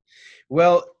 Yeah.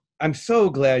 Well, I'm so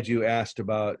glad you asked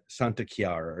about Santa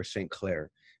Chiara or St.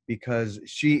 Clare, because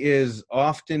she is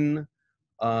often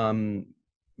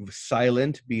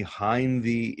silent behind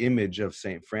the image of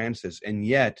St. Francis. And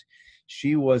yet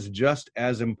she was just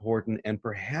as important and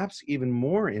perhaps even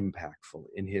more impactful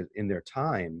in their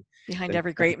time. Behind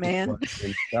every great man.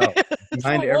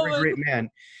 Behind every great man.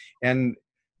 And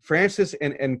Francis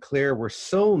and Clare were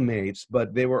soulmates,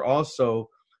 but they were also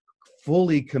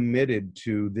fully committed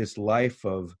to this life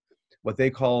of what they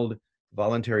called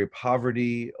voluntary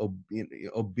poverty,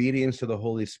 obedience to the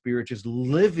Holy Spirit, just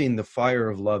living the fire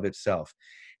of love itself.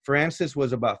 Francis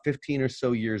was about 15 or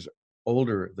so years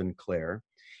older than Clare.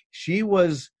 She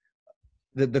was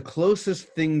the closest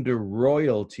thing to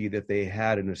royalty that they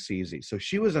had in Assisi. So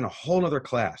she was in a whole other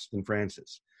class than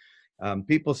Francis.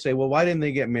 People say, well, why didn't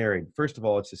they get married? First of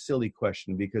all, it's a silly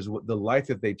question, because the life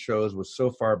that they chose was so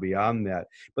far beyond that.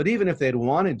 But even if they'd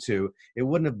wanted to, it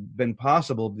wouldn't have been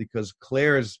possible, because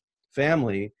Clare's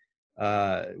family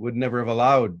would never have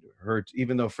allowed her to,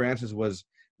 even though Francis was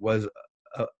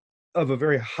of a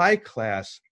very high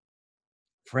class.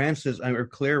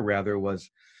 Clare rather was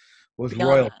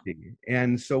royalty.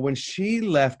 And so when she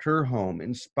left her home,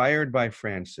 inspired by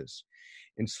Francis,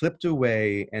 and slipped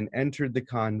away and entered the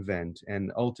convent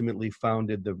and ultimately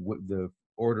founded the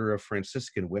Order of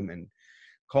Franciscan Women,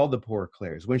 called the Poor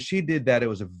Clares. When she did that, it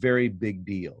was a very big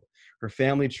deal. Her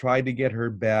family tried to get her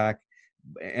back,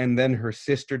 and then her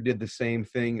sister did the same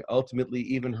thing. Ultimately,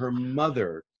 even her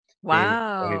mother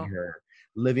joined her,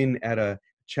 living at a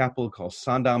chapel called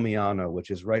San Damiano,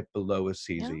 which is right below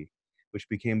Assisi, which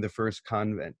became the first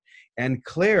convent. And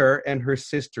Clare and her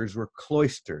sisters were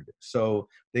cloistered, so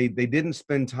they didn't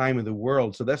spend time in the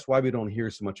world. So that's why we don't hear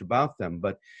so much about them.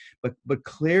 But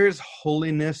Clare's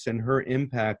holiness and her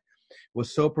impact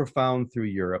was so profound through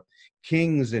Europe.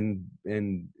 Kings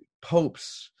and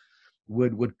popes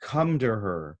would come to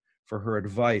her for her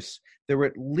advice. There were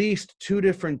at least two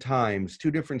different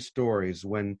stories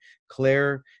when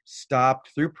Clare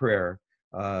stopped through prayer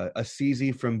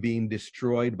Assisi from being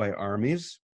destroyed by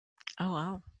armies. Oh,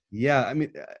 wow. Yeah, I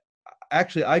mean,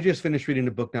 actually, I just finished reading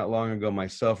a book not long ago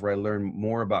myself where I learned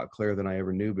more about Clare than I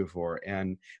ever knew before.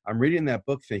 And I'm reading that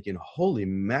book thinking, holy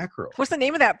mackerel. What's the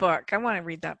name of that book? I want to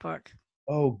read that book.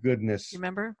 Oh, goodness. You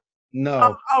remember?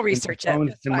 No. I'll research it.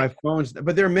 In my phones,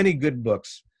 but there are many good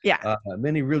books. Yeah.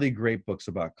 Many really great books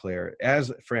about Clare,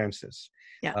 as Francis.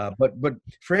 Yeah. But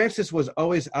Francis was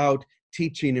always out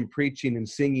teaching and preaching and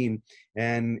singing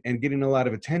and getting a lot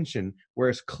of attention,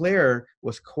 whereas Clare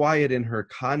was quiet in her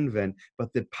convent,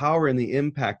 but the power and the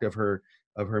impact of her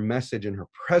message and her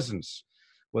presence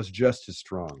was just as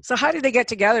strong. So how did they get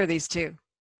together, these two?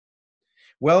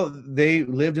 Well, they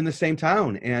lived in the same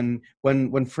town. And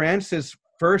when Francis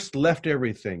first left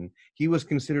everything, he was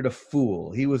considered a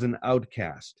fool. He was an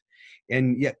outcast.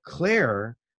 And yet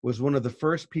Claire was one of the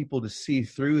first people to see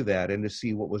through that and to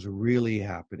see what was really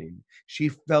happening. She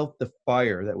felt the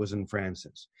fire that was in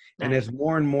Francis. And as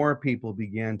more and more people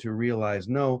began to realize,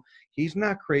 no, he's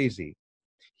not crazy.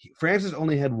 Francis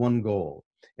only had one goal,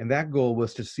 and that goal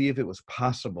was to see if it was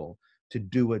possible to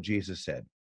do what Jesus said.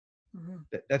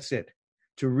 That's it.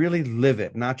 To really live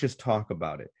it, not just talk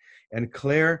about it. And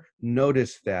Claire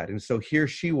noticed that. And so here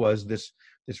she was, this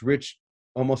rich,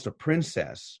 almost a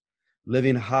princess,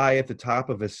 living high at the top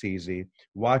of Assisi,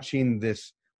 watching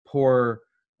this poor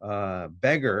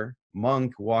beggar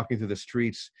monk walking through the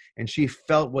streets, and she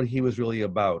felt what he was really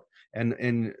about. And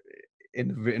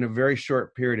in a very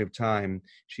short period of time,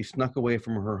 she snuck away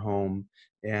from her home,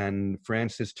 and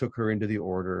Francis took her into the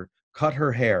order, cut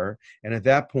her hair, and at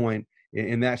that point,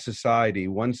 in that society,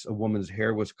 once a woman's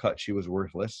hair was cut, she was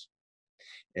worthless.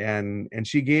 And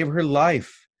she gave her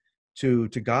life to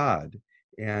God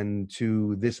and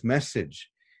to this message.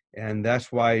 And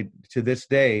that's why, to this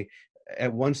day,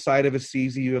 at one side of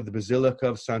Assisi, you have the Basilica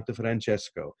of Santo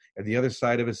Francesco. At the other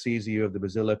side of Assisi, you have the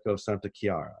Basilica of Santa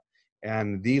Chiara.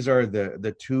 And these are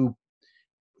the two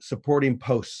supporting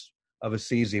posts of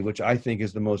Assisi, which I think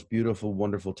is the most beautiful,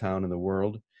 wonderful town in the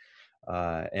world.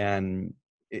 And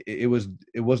it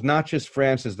was not just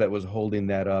Francis that was holding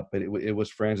that up, but it was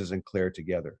Francis and Claire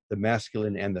together, the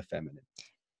masculine and the feminine.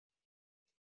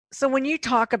 So when you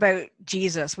talk about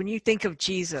Jesus, when you think of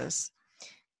Jesus,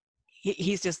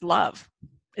 he's just love.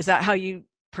 Is that how you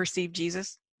perceive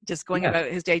Jesus? Just going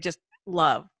about his day, just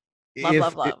love.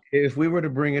 Love. If we were to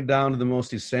bring it down to the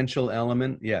most essential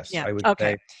element, yes, I would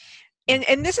say.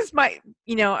 And this is my,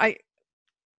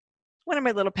 one of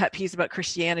my little pet peeves about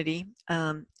Christianity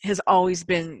has always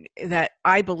been that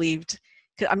I believed,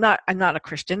 cause I'm not a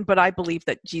Christian, but I believe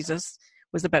that Jesus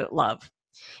was about love.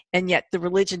 And yet the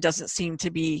religion doesn't seem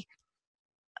to be,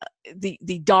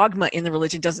 the dogma in the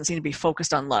religion doesn't seem to be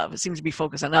focused on love. It seems to be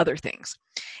focused on other things.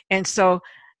 And so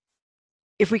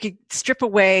if we could strip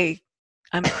away,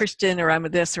 I'm a Christian or I'm a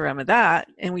this or I'm a that,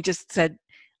 and we just said,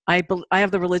 I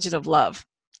have the religion of love.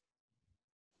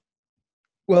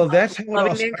 Well, that's how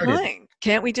loving mankind.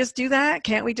 Can't we just do that?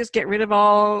 Can't we just get rid of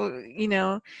all,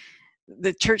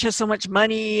 the church has so much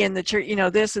money and the church,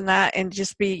 this and that, and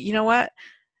just be, you know what?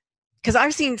 Because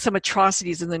I've seen some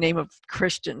atrocities in the name of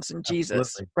Christians and Jesus,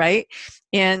 absolutely. Right?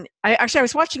 And I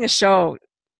was watching a show,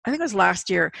 I think it was last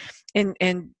year, and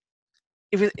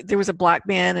there was a black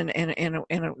man and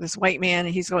this white man,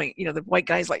 and he's going, the white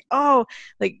guy's like, oh,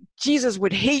 like Jesus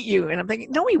would hate you, and I'm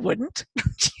thinking, no, he wouldn't.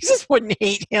 Jesus wouldn't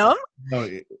hate him. No,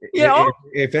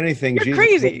 if anything, you're Jesus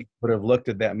crazy. Would have looked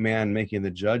at that man making the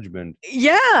judgment.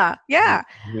 Yeah.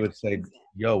 He would say,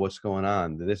 yo, what's going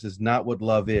on? This is not what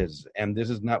love is, and this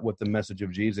is not what the message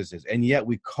of Jesus is. And yet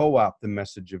we co-opt the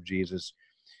message of Jesus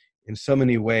in so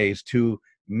many ways to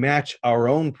match our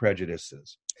own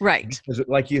prejudices. Right. Because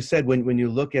like you said, when you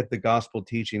look at the gospel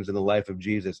teachings in the life of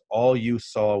Jesus, all you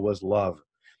saw was love.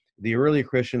 The early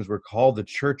Christians were called the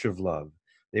Church of Love.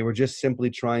 They were just simply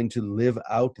trying to live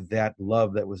out that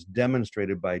love that was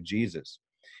demonstrated by Jesus,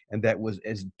 and that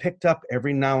is picked up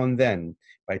every now and then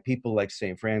by people like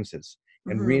St. Francis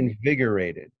and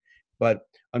reinvigorated. But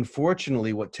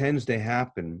unfortunately, what tends to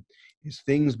happen is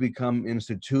things become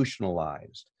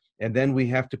institutionalized, and then we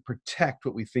have to protect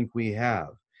what we think we have.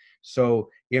 So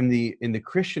in the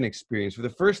Christian experience, for the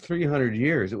first 300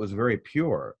 years, it was very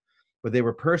pure, but they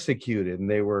were persecuted and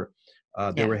they were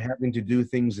having to do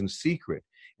things in secret.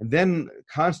 And then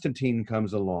Constantine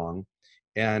comes along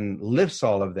and lifts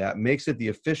all of that, makes it the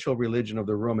official religion of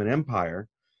the Roman Empire,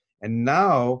 and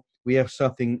now we have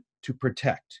something to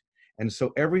protect. And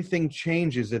so everything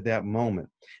changes at that moment.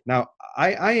 Now,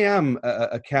 I am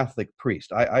a Catholic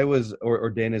priest. I was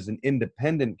ordained as an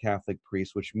independent Catholic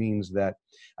priest, which means that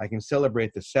I can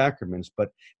celebrate the sacraments, but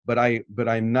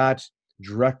I'm not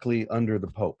directly under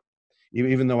the Pope.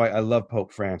 Even though I love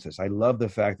Pope Francis. I love the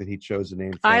fact that he chose the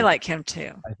name Francis. I like him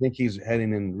too. I think he's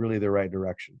heading in really the right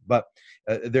direction. But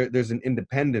there's an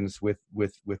independence with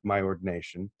my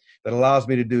ordination that allows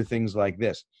me to do things like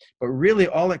this. But really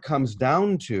all it comes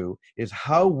down to is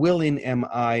how willing am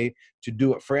I to do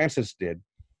what Francis did,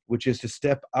 which is to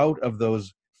step out of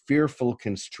those fearful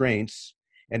constraints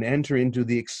and enter into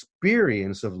the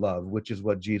experience of love, which is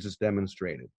what Jesus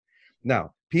demonstrated.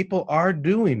 Now, people are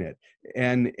doing it,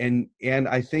 and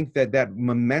I think that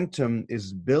momentum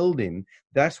is building.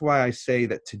 That's why I say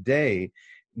that today,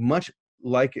 much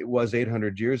like it was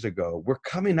 800 years ago. We're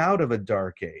coming out of a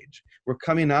dark age. We're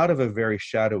coming out of a very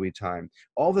shadowy time.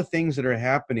 All the things that are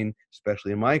happening,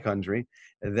 especially in my country,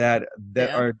 that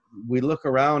are, we look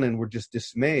around and we're just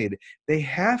dismayed. They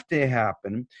have to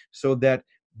happen so that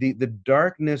the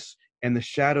darkness and the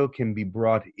shadow can be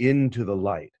brought into the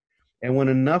light. And when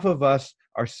enough of us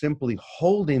are simply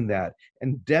holding that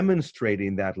and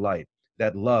demonstrating that light,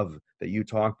 that love that you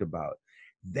talked about,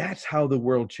 that's how the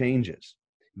world changes.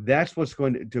 That's what's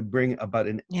going to bring about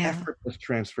an effortless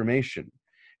transformation.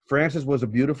 Francis was a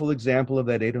beautiful example of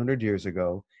that 800 years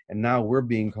ago, and now we're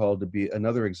being called to be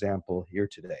another example here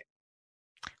today.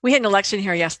 We had an election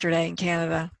here yesterday in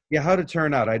Canada. Yeah, how'd it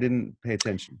turn out? I didn't pay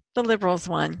attention. The Liberals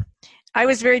won. I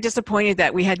was very disappointed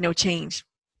that we had no change.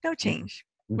 No change.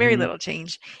 Mm-hmm. Very little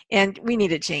change. And we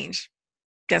needed change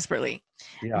desperately.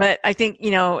 Yeah. But I think,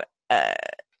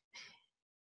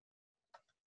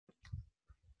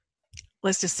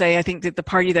 let's just say, I think that the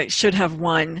party that should have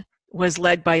won was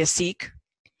led by a Sikh.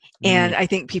 And I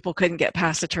think people couldn't get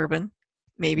past a turban,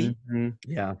 maybe. Mm-hmm.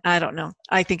 Yeah. I don't know.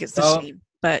 I think it's a shame,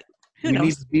 but who knows? We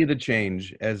need to be the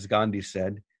change, as Gandhi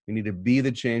said. We need to be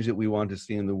the change that we want to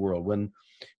see in the world.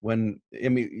 When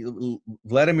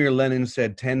Vladimir Lenin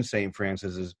said 10 St.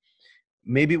 Francis's,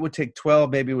 maybe it would take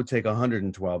 12, maybe it would take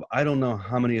 112. I don't know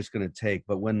how many it's going to take,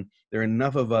 but when there are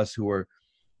enough of us who are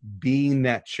being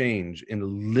that change in a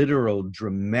literal,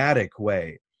 dramatic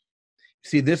way.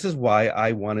 See, this is why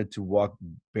I wanted to walk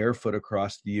barefoot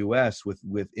across the U.S.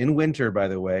 with in winter, by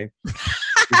the way,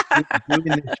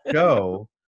 doing this show.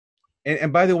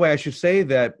 And by the way, I should say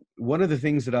that one of the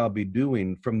things that I'll be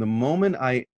doing from the moment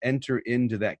I enter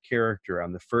into that character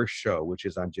on the first show, which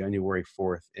is on January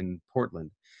 4th in Portland,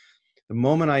 the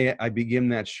moment I begin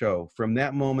that show, from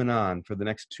that moment on, for the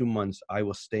next 2 months, I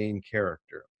will stay in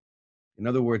character. In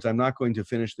other words, I'm not going to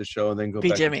finish the show and then go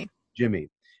back Jimmy. to Jimmy.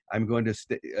 I'm going to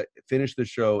finish the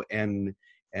show and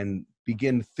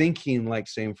begin thinking like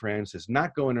St. Francis,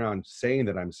 not going around saying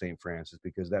that I'm St. Francis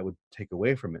because that would take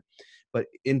away from it, but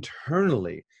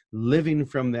internally living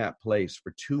from that place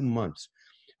for 2 months.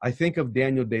 I think of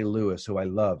Daniel Day-Lewis, who I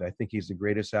love. I think he's the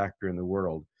greatest actor in the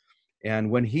world. And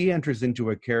when he enters into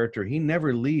a character, he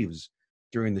never leaves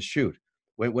during the shoot.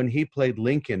 When he played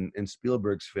Lincoln in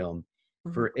Spielberg's film,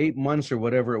 for 8 months or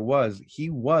whatever it was, he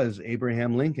was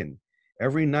Abraham Lincoln.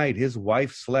 Every night, his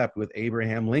wife slept with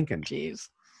Abraham Lincoln. Jeez.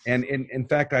 And in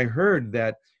fact, I heard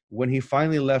that when he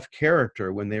finally left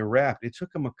character, when they wrapped, it took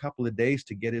him a couple of days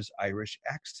to get his Irish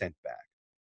accent back.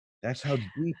 That's how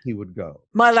deep he would go.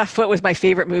 My Left Foot was my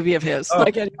favorite movie of his. Oh,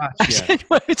 gosh, yes.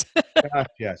 Gosh,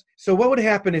 yes. So what would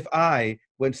happen if I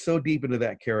went so deep into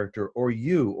that character, or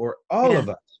you, or all of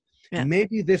us? Yeah.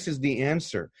 Maybe this is the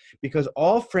answer, because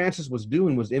all Francis was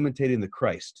doing was imitating the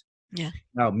Christ. Yeah.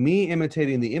 Now, me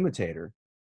imitating the imitator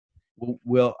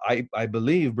will I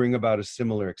believe, bring about a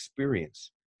similar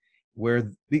experience,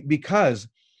 where because,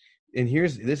 and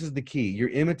this is the key: you're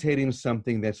imitating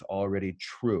something that's already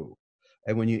true,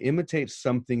 and when you imitate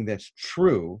something that's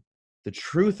true, the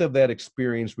truth of that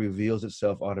experience reveals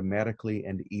itself automatically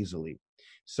and easily.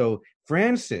 So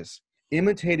Francis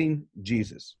imitating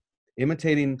Jesus,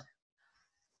 imitating.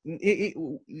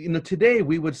 Today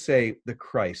we would say the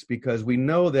Christ, because we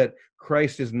know that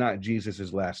Christ is not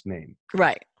Jesus's last name.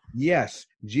 Right. Yes,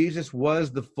 Jesus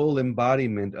was the full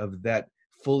embodiment of that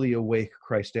fully awake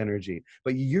Christ energy,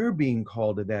 but you're being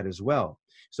called to that as well.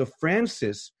 So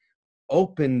Francis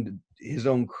opened his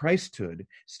own Christhood,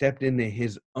 stepped into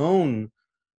his own.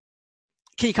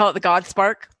 Can you call it the God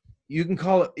spark? You can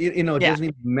call it, it doesn't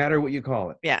even matter what you call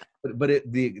it. Yeah. But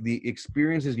the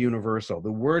experience is universal.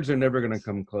 The words are never going to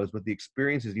come close, but the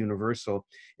experience is universal.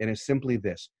 And it's simply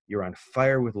this: you're on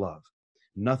fire with love.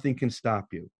 Nothing can stop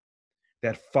you.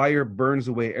 That fire burns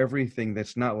away everything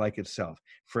that's not like itself.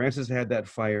 Francis had that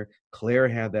fire. Claire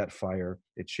had that fire.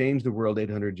 It changed the world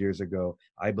 800 years ago.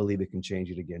 I believe it can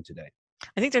change it again today.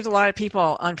 I think there's a lot of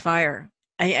people on fire.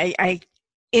 I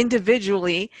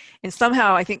individually, and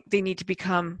somehow I think they need to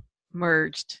become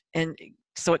merged, and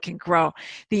so it can grow.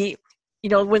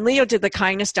 When Leo did the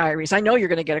Kindness Diaries, I know you're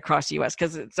going to get across the U.S.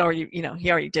 because it's already,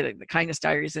 he already did it, the Kindness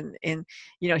Diaries, and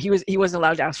he wasn't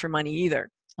allowed to ask for money either,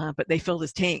 but they filled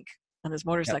his tank on his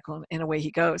motorcycle, and away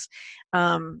he goes.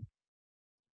 I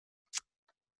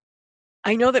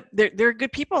know that there are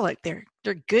good people out there.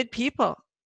 They're good people.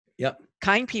 Yep.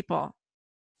 Kind people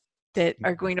that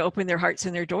are going to open their hearts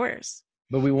and their doors.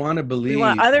 But we want to believe. We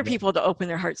want other people to open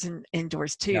their hearts and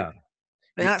doors too. Yeah.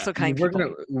 But not so kind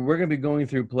people. We're gonna be going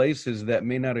through places that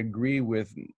may not agree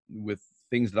with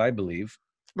things that I believe.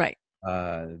 Right.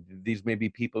 These may be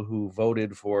people who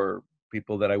voted for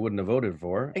people that I wouldn't have voted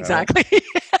for. Exactly.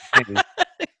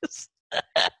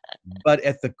 But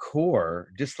at the core,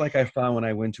 just like I found when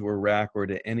I went to Iraq or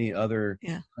to any other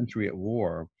country at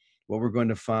war, what we're going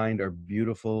to find are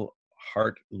beautiful,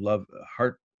 heart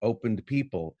opened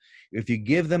people. If you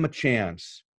give them a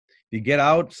chance, if you get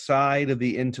outside of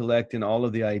the intellect and all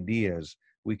of the ideas,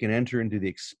 we can enter into the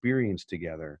experience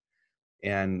together.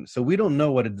 And so we don't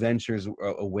know what adventures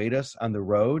await us on the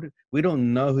road. We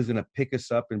don't know who's going to pick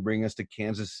us up and bring us to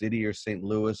Kansas City or St.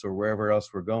 Louis or wherever else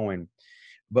we're going.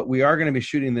 But we are going to be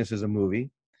shooting this as a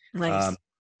movie. Nice.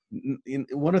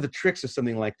 One of the tricks of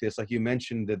something like this, like you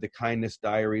mentioned, the Kindness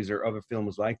Diaries or other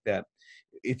films like that,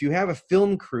 if you have a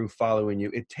film crew following you,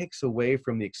 it takes away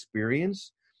from the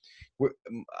experience.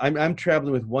 I'm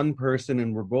traveling with one person,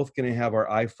 and we're both going to have our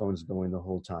iPhones going the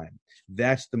whole time.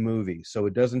 That's the movie. So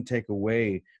it doesn't take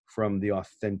away from the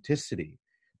authenticity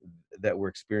that we're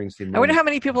experiencing. I wonder how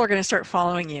many people are going to start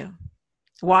following you,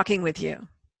 walking with you.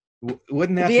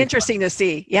 Wouldn't that be interesting to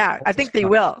see? Yeah, I think they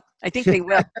will. I think they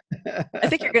will. I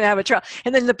think you're going to have a trail,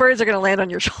 and then the birds are going to land on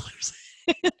your shoulders.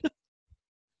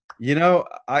 You know,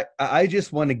 I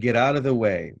just want to get out of the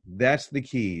way. That's the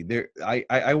key.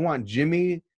 I want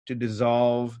Jimmy to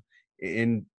dissolve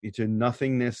into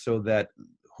nothingness so that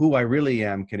who I really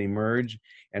am can emerge,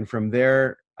 and from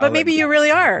there. But maybe you really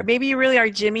are. Maybe you really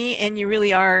are Jimmy, and you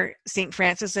really are St.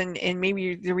 Francis, and maybe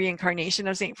you're the reincarnation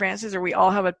of St. Francis, or we all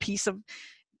have a piece of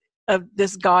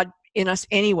this God in us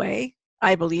anyway,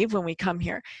 I believe, when we come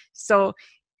here. So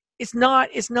it's not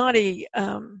a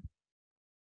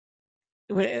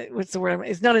what's the word?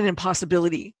 It's not an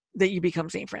impossibility that you become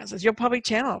St. Francis. You'll probably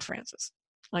channel Francis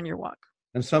on your walk.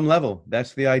 On some level,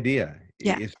 that's the idea.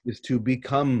 Yeah. Is to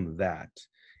become that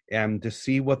and to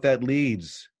see what that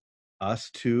leads us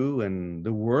to and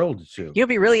the world to. You'll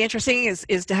be really interesting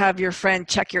is to have your friend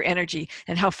check your energy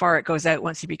and how far it goes out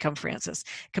once you become Francis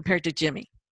compared to Jimmy.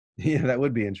 Yeah, that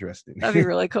would be interesting. That'd be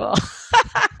really cool.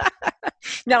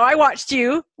 Now, I watched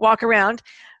you walk around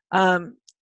a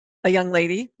young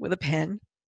lady with a pen.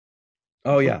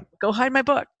 Oh, yeah. Go hide my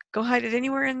book. Go hide it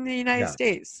anywhere in the United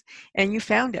States. And you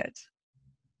found it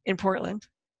in Portland,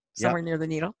 somewhere near the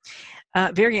Needle.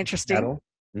 Very interesting.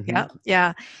 Mm-hmm.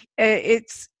 Yeah.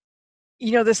 It's,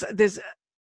 this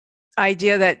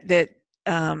idea that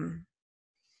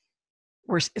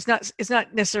it's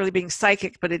not necessarily being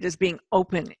psychic, but it is being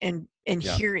open and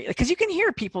hearing, because you can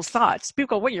hear people's thoughts.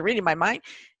 People go, "What, you're reading my mind?"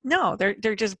 No,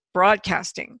 they're just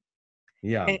broadcasting.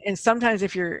 Yeah. And sometimes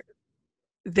if you're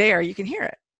there, you can hear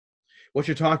it. What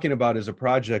you're talking about is a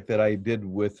project that I did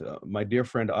with my dear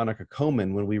friend Annika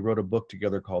Komen when we wrote a book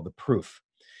together called The Proof.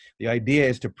 The idea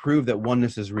is to prove that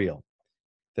oneness is real,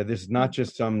 that this is not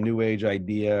just some new age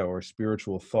idea or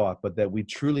spiritual thought, but that we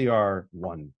truly are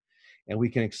one. And we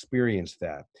can experience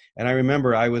that. And I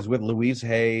remember I was with Louise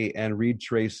Hay and Reed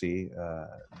Tracy,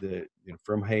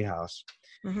 from Hay House,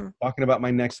 talking about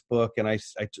my next book. And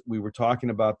we were talking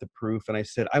about The Proof. And I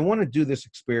said, I want to do this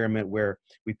experiment where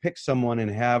we pick someone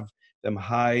and have them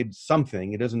hide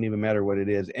something. It doesn't even matter what it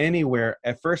is. Anywhere.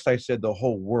 At first I said the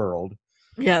whole world.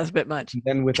 Yeah, that's a bit much. And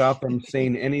then without them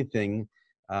saying anything,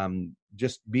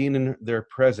 just being in their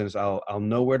presence, I'll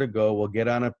know where to go. We'll get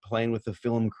on a plane with the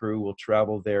film crew. We'll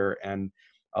travel there, and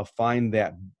I'll find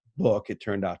that book. It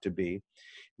turned out to be.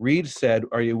 Reed said,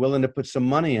 "Are you willing to put some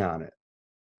money on it?"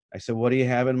 I said, "What do you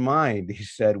have in mind?" He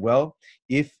said, "Well,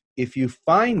 if you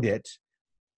find it,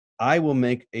 I will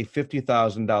make a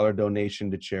 $50,000 donation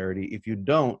to charity. If you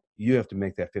don't, you have to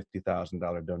make that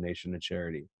 $50,000 donation to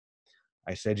charity."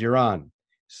 I said, "You're on."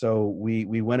 So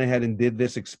we went ahead and did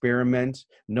this experiment.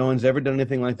 No one's ever done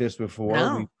anything like this before.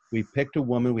 No. We picked a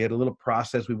woman. We had a little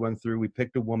process we went through. We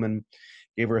picked a woman,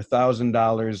 gave her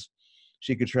 $1,000.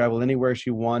 She could travel anywhere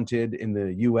she wanted in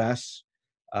the U.S.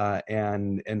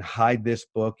 And hide this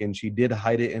book. And she did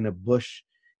hide it in a bush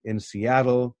in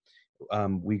Seattle.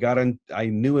 We got on. I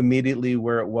knew immediately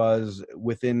where it was.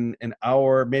 Within an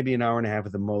hour, maybe an hour and a half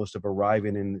at the most of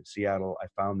arriving in Seattle, I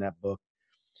found that book,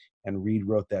 and Reed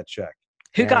wrote that check.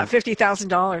 Who got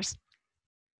 $50,000?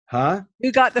 Huh?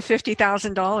 Who got the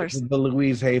 $50,000? The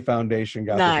Louise Hay Foundation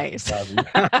got nice.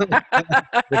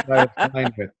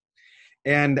 $50,000.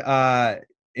 And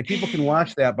people can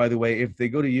watch that, by the way, if they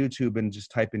go to YouTube and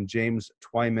just type in James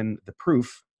Twyman, The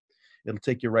Proof. It'll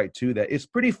take you right to that. It's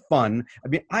pretty fun. I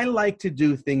mean, I like to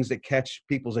do things that catch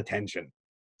people's attention.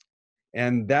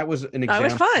 And that was an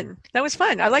example. That was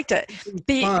fun. I liked it.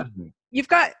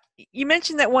 You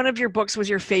mentioned that one of your books was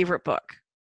your favorite book.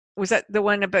 Was that the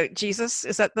one about Jesus?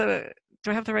 Do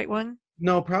I have the right one?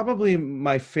 No, probably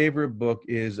my favorite book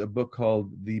is a book called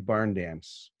The Barn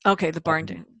Dance. Okay, The Barn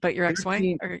Dance. But your ex-wife?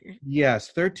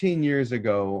 Yes, 13 years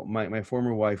ago, my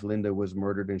former wife, Linda, was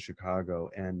murdered in Chicago.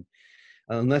 And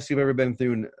unless you've ever been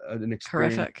through an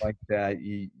experience Horrific. like that,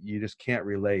 you just can't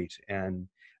relate. And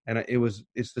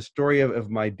it's the story of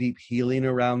my deep healing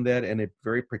around that, and a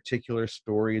very particular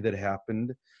story that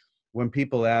happened. When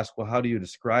people ask, well, how do you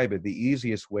describe it? The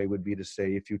easiest way would be to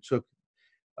say, if you took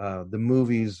the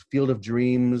movies Field of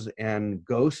Dreams and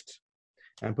Ghost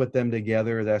and put them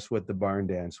together, that's what the barn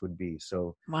dance would be.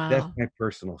 So that's Wow. my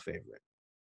personal favorite.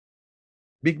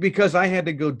 Because I had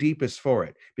to go deepest for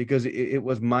it, because it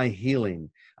was my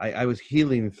healing. I was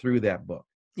healing through that book.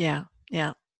 Yeah.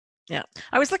 Yeah. Yeah.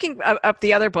 I was looking up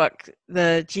the other book,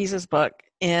 the Jesus book,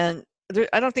 and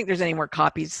I don't think there's any more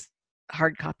copies,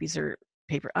 hard copies or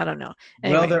paper. I don't know.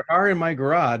 Well, Anyway, there are in my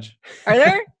garage. are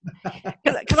there?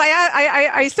 Because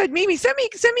I said, Mimi, send me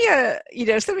a,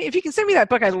 send me, if you can send me that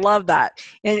book, I love that.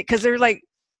 And because they're like,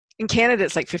 in Canada,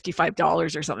 it's like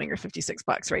 $55 or something, or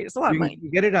 $56, right? It's a lot of money.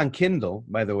 You get it on Kindle,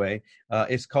 by the way.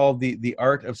 It's called the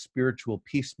Art of Spiritual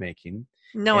Peacemaking.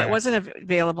 No, it wasn't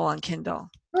available on Kindle.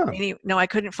 Oh, No, I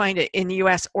couldn't find it in the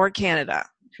US or Canada.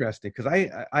 interesting, because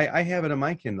I have it on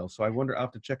my Kindle, so I wonder, I'll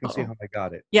have to check and see Uh-oh. how I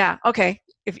got it. Yeah, okay.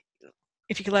 If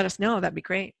you could let us know, that'd be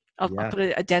great. I'll put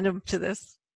an addendum to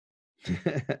this.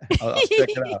 I'll check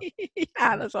it out.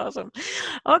 Yeah, that's awesome.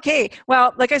 Okay,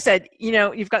 well, like I said,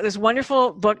 you've got this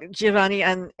wonderful book, Giovanni,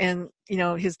 and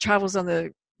his travels on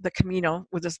the Camino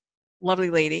with this lovely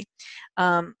lady.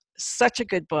 Such a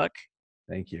good book.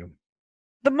 Thank you.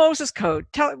 The Moses Code.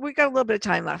 We got a little bit of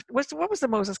time left. What was the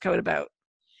Moses Code about?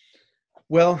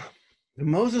 Well, the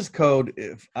Moses Code,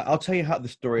 I'll tell you the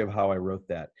story of how I wrote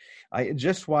that. I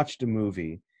just watched a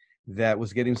movie that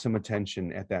was getting some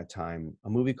attention at that time, a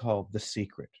movie called The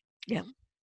Secret. Yeah.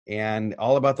 And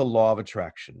all about the law of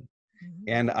attraction. Mm-hmm.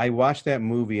 And I watched that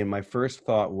movie, and my first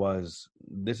thought was,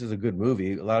 this is a good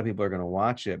movie. A lot of people are going to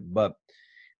watch it. But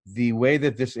the way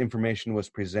that this information was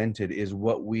presented is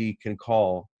what we can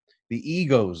call the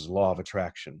ego's law of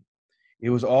attraction. It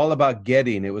was all about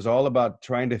getting. It was all about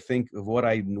trying to think of what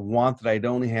I want that I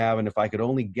don't have, and if I could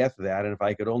only get that, and if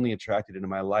I could only attract it into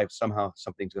my life, somehow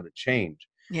something's going to change.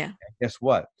 Yeah. And guess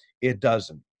what? It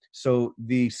doesn't. So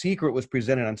The Secret was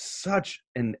presented on such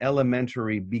an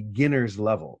elementary beginner's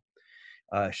level.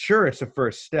 Sure, it's a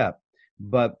first step,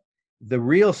 but the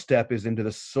real step is into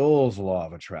the soul's law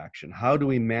of attraction. How do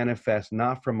we manifest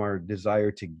not from our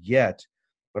desire to get,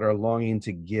 but our longing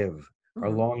to give, Mm-hmm. our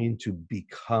longing to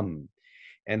become?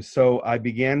 And so I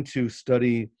began to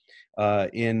study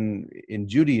in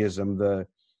Judaism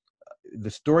the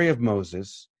story of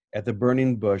Moses at the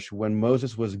burning bush, when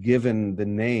Moses was given the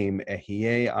name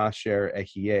Ehyeh Asher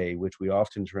Ehyeh, which we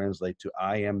often translate to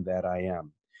I am that I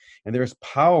am. And there's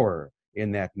power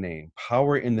in that name,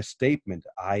 power in the statement,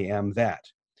 I am that.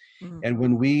 Mm-hmm. And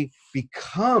when we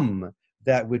become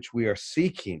that which we are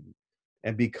seeking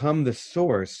and become the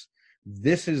source,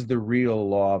 this is the real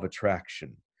law of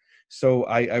attraction. So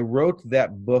I wrote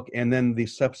that book and then the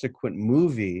subsequent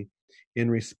movie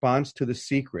in response to The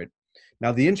Secret.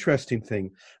 Now, the interesting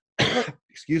thing,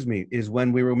 excuse me, is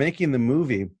when we were making the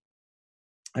movie,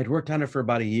 I'd worked on it for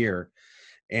about a year,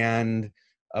 and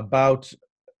right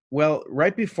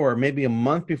before, maybe a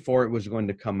month before it was going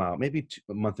to come out, maybe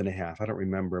a month and a half, I don't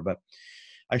remember, but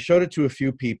I showed it to a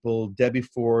few people, Debbie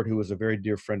Ford, who was a very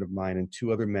dear friend of mine, and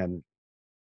two other men,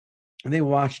 and they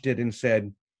watched it and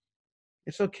said,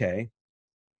 it's okay.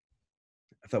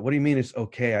 I thought, what do you mean it's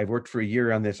okay? I've worked for a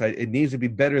year on this. It needs to be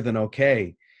better than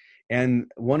okay.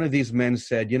 And one of these men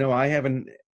said, I haven't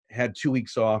had 2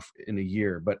 weeks off in a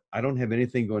year, but I don't have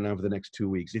anything going on for the next 2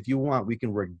 weeks. If you want, we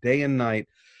can work day and night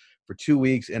for 2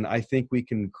 weeks, and I think we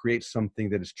can create something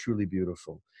that is truly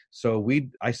beautiful. So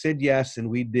I said yes,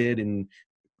 and we did. And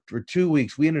for 2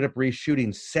 weeks, we ended up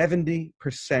reshooting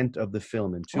 70% of the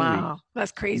film in 2 weeks. Wow,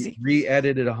 that's crazy. We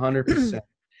re-edited 100%.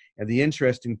 And the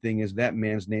interesting thing is that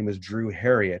man's name is Drew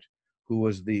Harriet, who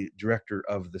was the director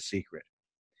of The Secret.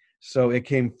 So it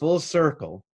came full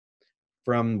circle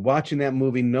from watching that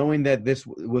movie, knowing that this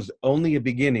was only a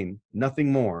beginning,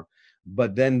 nothing more.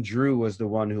 But then Drew was the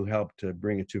one who helped to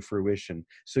bring it to fruition.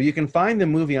 So you can find the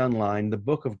movie online. The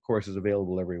book, of course, is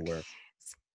available everywhere.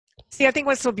 See, I think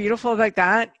what's so beautiful about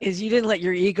that is you didn't let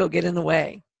your ego get in the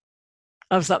way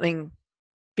of something.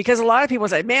 Because a lot of people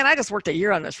say, man, I just worked a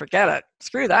year on this. Forget it.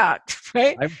 Screw that.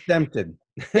 Right? I'm tempted.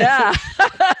 Yeah.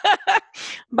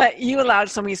 But you allowed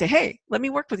somebody to say, hey, let me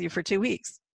work with you for 2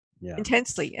 weeks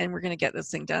intensely, and we're going to get this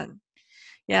thing done.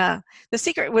 Yeah. The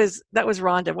Secret that was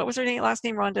Rhonda. What was her last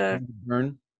name? Rhonda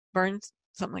Burns?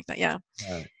 Something like that. Yeah.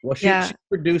 Well, she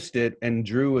produced it, and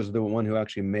Drew was the one who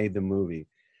actually made the movie.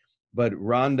 But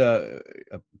Rhonda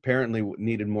apparently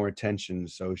needed more attention,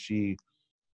 so she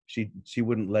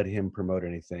wouldn't let him promote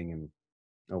anything, and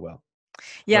oh well.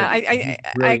 Yeah, But he's a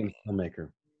brilliant filmmaker.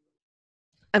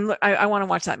 I want to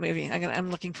watch that movie.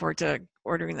 I'm looking forward to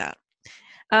ordering that.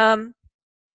 Um,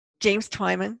 James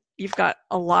Twyman, you've got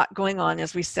a lot going on,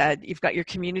 as we said. You've got your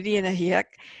community in Ahiek.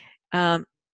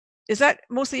 Is that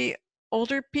mostly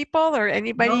older people or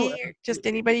anybody? No, Or just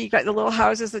anybody? You got the little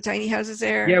houses, the tiny houses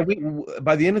there. yeah.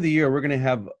 By the end of the year, we're going to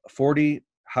have 40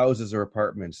 houses or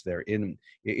apartments there.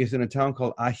 It's in a town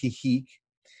called Ahihic,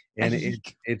 and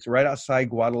it's right outside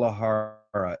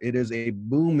Guadalajara. It is a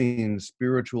booming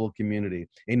spiritual community,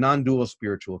 a non-dual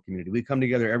spiritual community. We come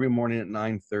together every morning at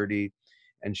 9:30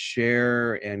 and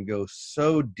share and go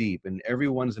so deep, and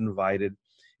everyone's invited.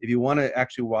 If you want to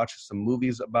actually watch some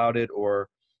movies about it or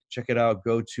check it out,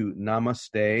 go to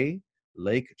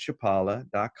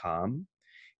namaste.lakechapala.com,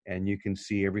 and you can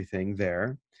see everything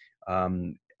there.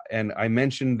 And I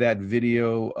mentioned that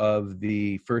video of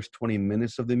the first 20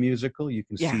 minutes of the musical. You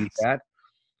can see that.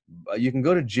 You can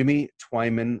go to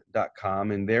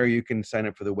jimmytwyman.com, and there you can sign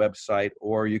up for the website,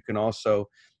 or you can also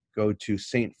go to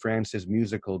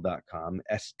stfrancismusical.com,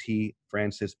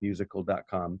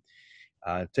 stfrancismusical.com.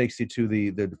 It takes you to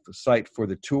the site for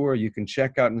the tour. You can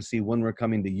check out and see when we're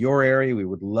coming to your area. We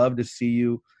would love to see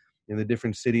you in the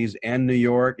different cities and New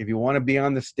York. If you want to be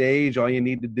on the stage, all you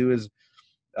need to do is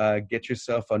get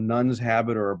yourself a nun's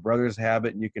habit or a brother's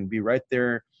habit, and you can be right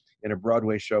there in a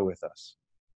Broadway show with us.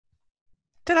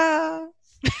 Ta-da!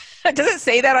 Does it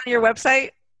say that on your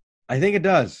website? I think it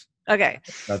does. Okay.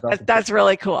 That's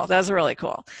really cool. That's really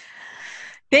cool.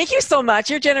 Thank you so much.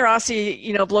 Your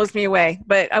generosity, blows me away.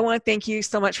 But I want to thank you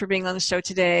so much for being on the show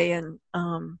today. And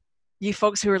you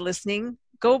folks who are listening,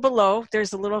 go below.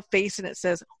 There's a little face and it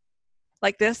says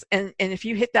like this. And if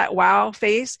you hit that wow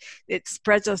face, it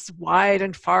spreads us wide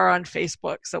and far on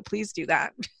Facebook. So please do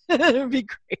that. It would be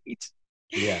great.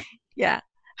 Yeah. Yeah.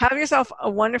 Have yourself a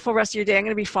wonderful rest of your day. I'm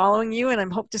going to be following you, and I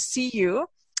hope to see you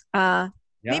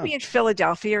maybe in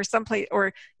Philadelphia or someplace,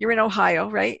 or you're in Ohio,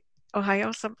 right?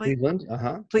 Ohio, someplace? Cleveland,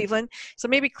 Cleveland. So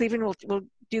maybe Cleveland will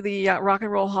do the Rock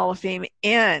and Roll Hall of Fame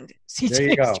and see there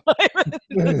you James Twyman at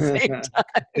the same time.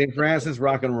 St. Francis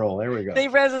Rock and Roll. There we go.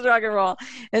 St. Francis Rock and Roll.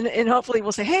 And hopefully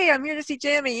we'll say, hey, I'm here to see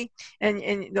Jimmy.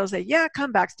 And they'll say, yeah,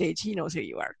 come backstage. He knows who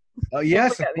you are. Oh,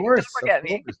 yes, of course.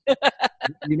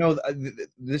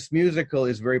 This musical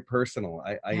is very personal.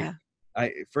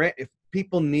 If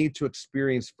people need to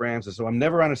experience Francis, so I'm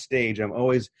never on a stage. I'm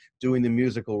always doing the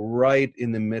musical right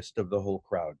in the midst of the whole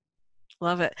crowd.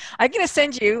 Love it. I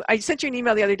sent you an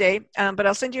email the other day, but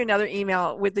I'll send you another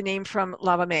email with the name from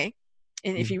Lava Mae.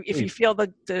 And if you feel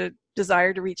the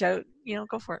desire to reach out,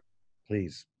 go for it.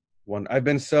 Please. I've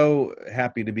been so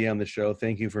happy to be on the show.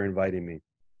 Thank you for inviting me.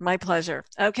 My pleasure.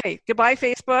 Okay. Goodbye,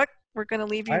 Facebook. We're going to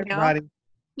leave you now. Everybody.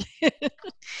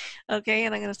 Okay.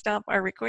 And I'm going to stop our recording.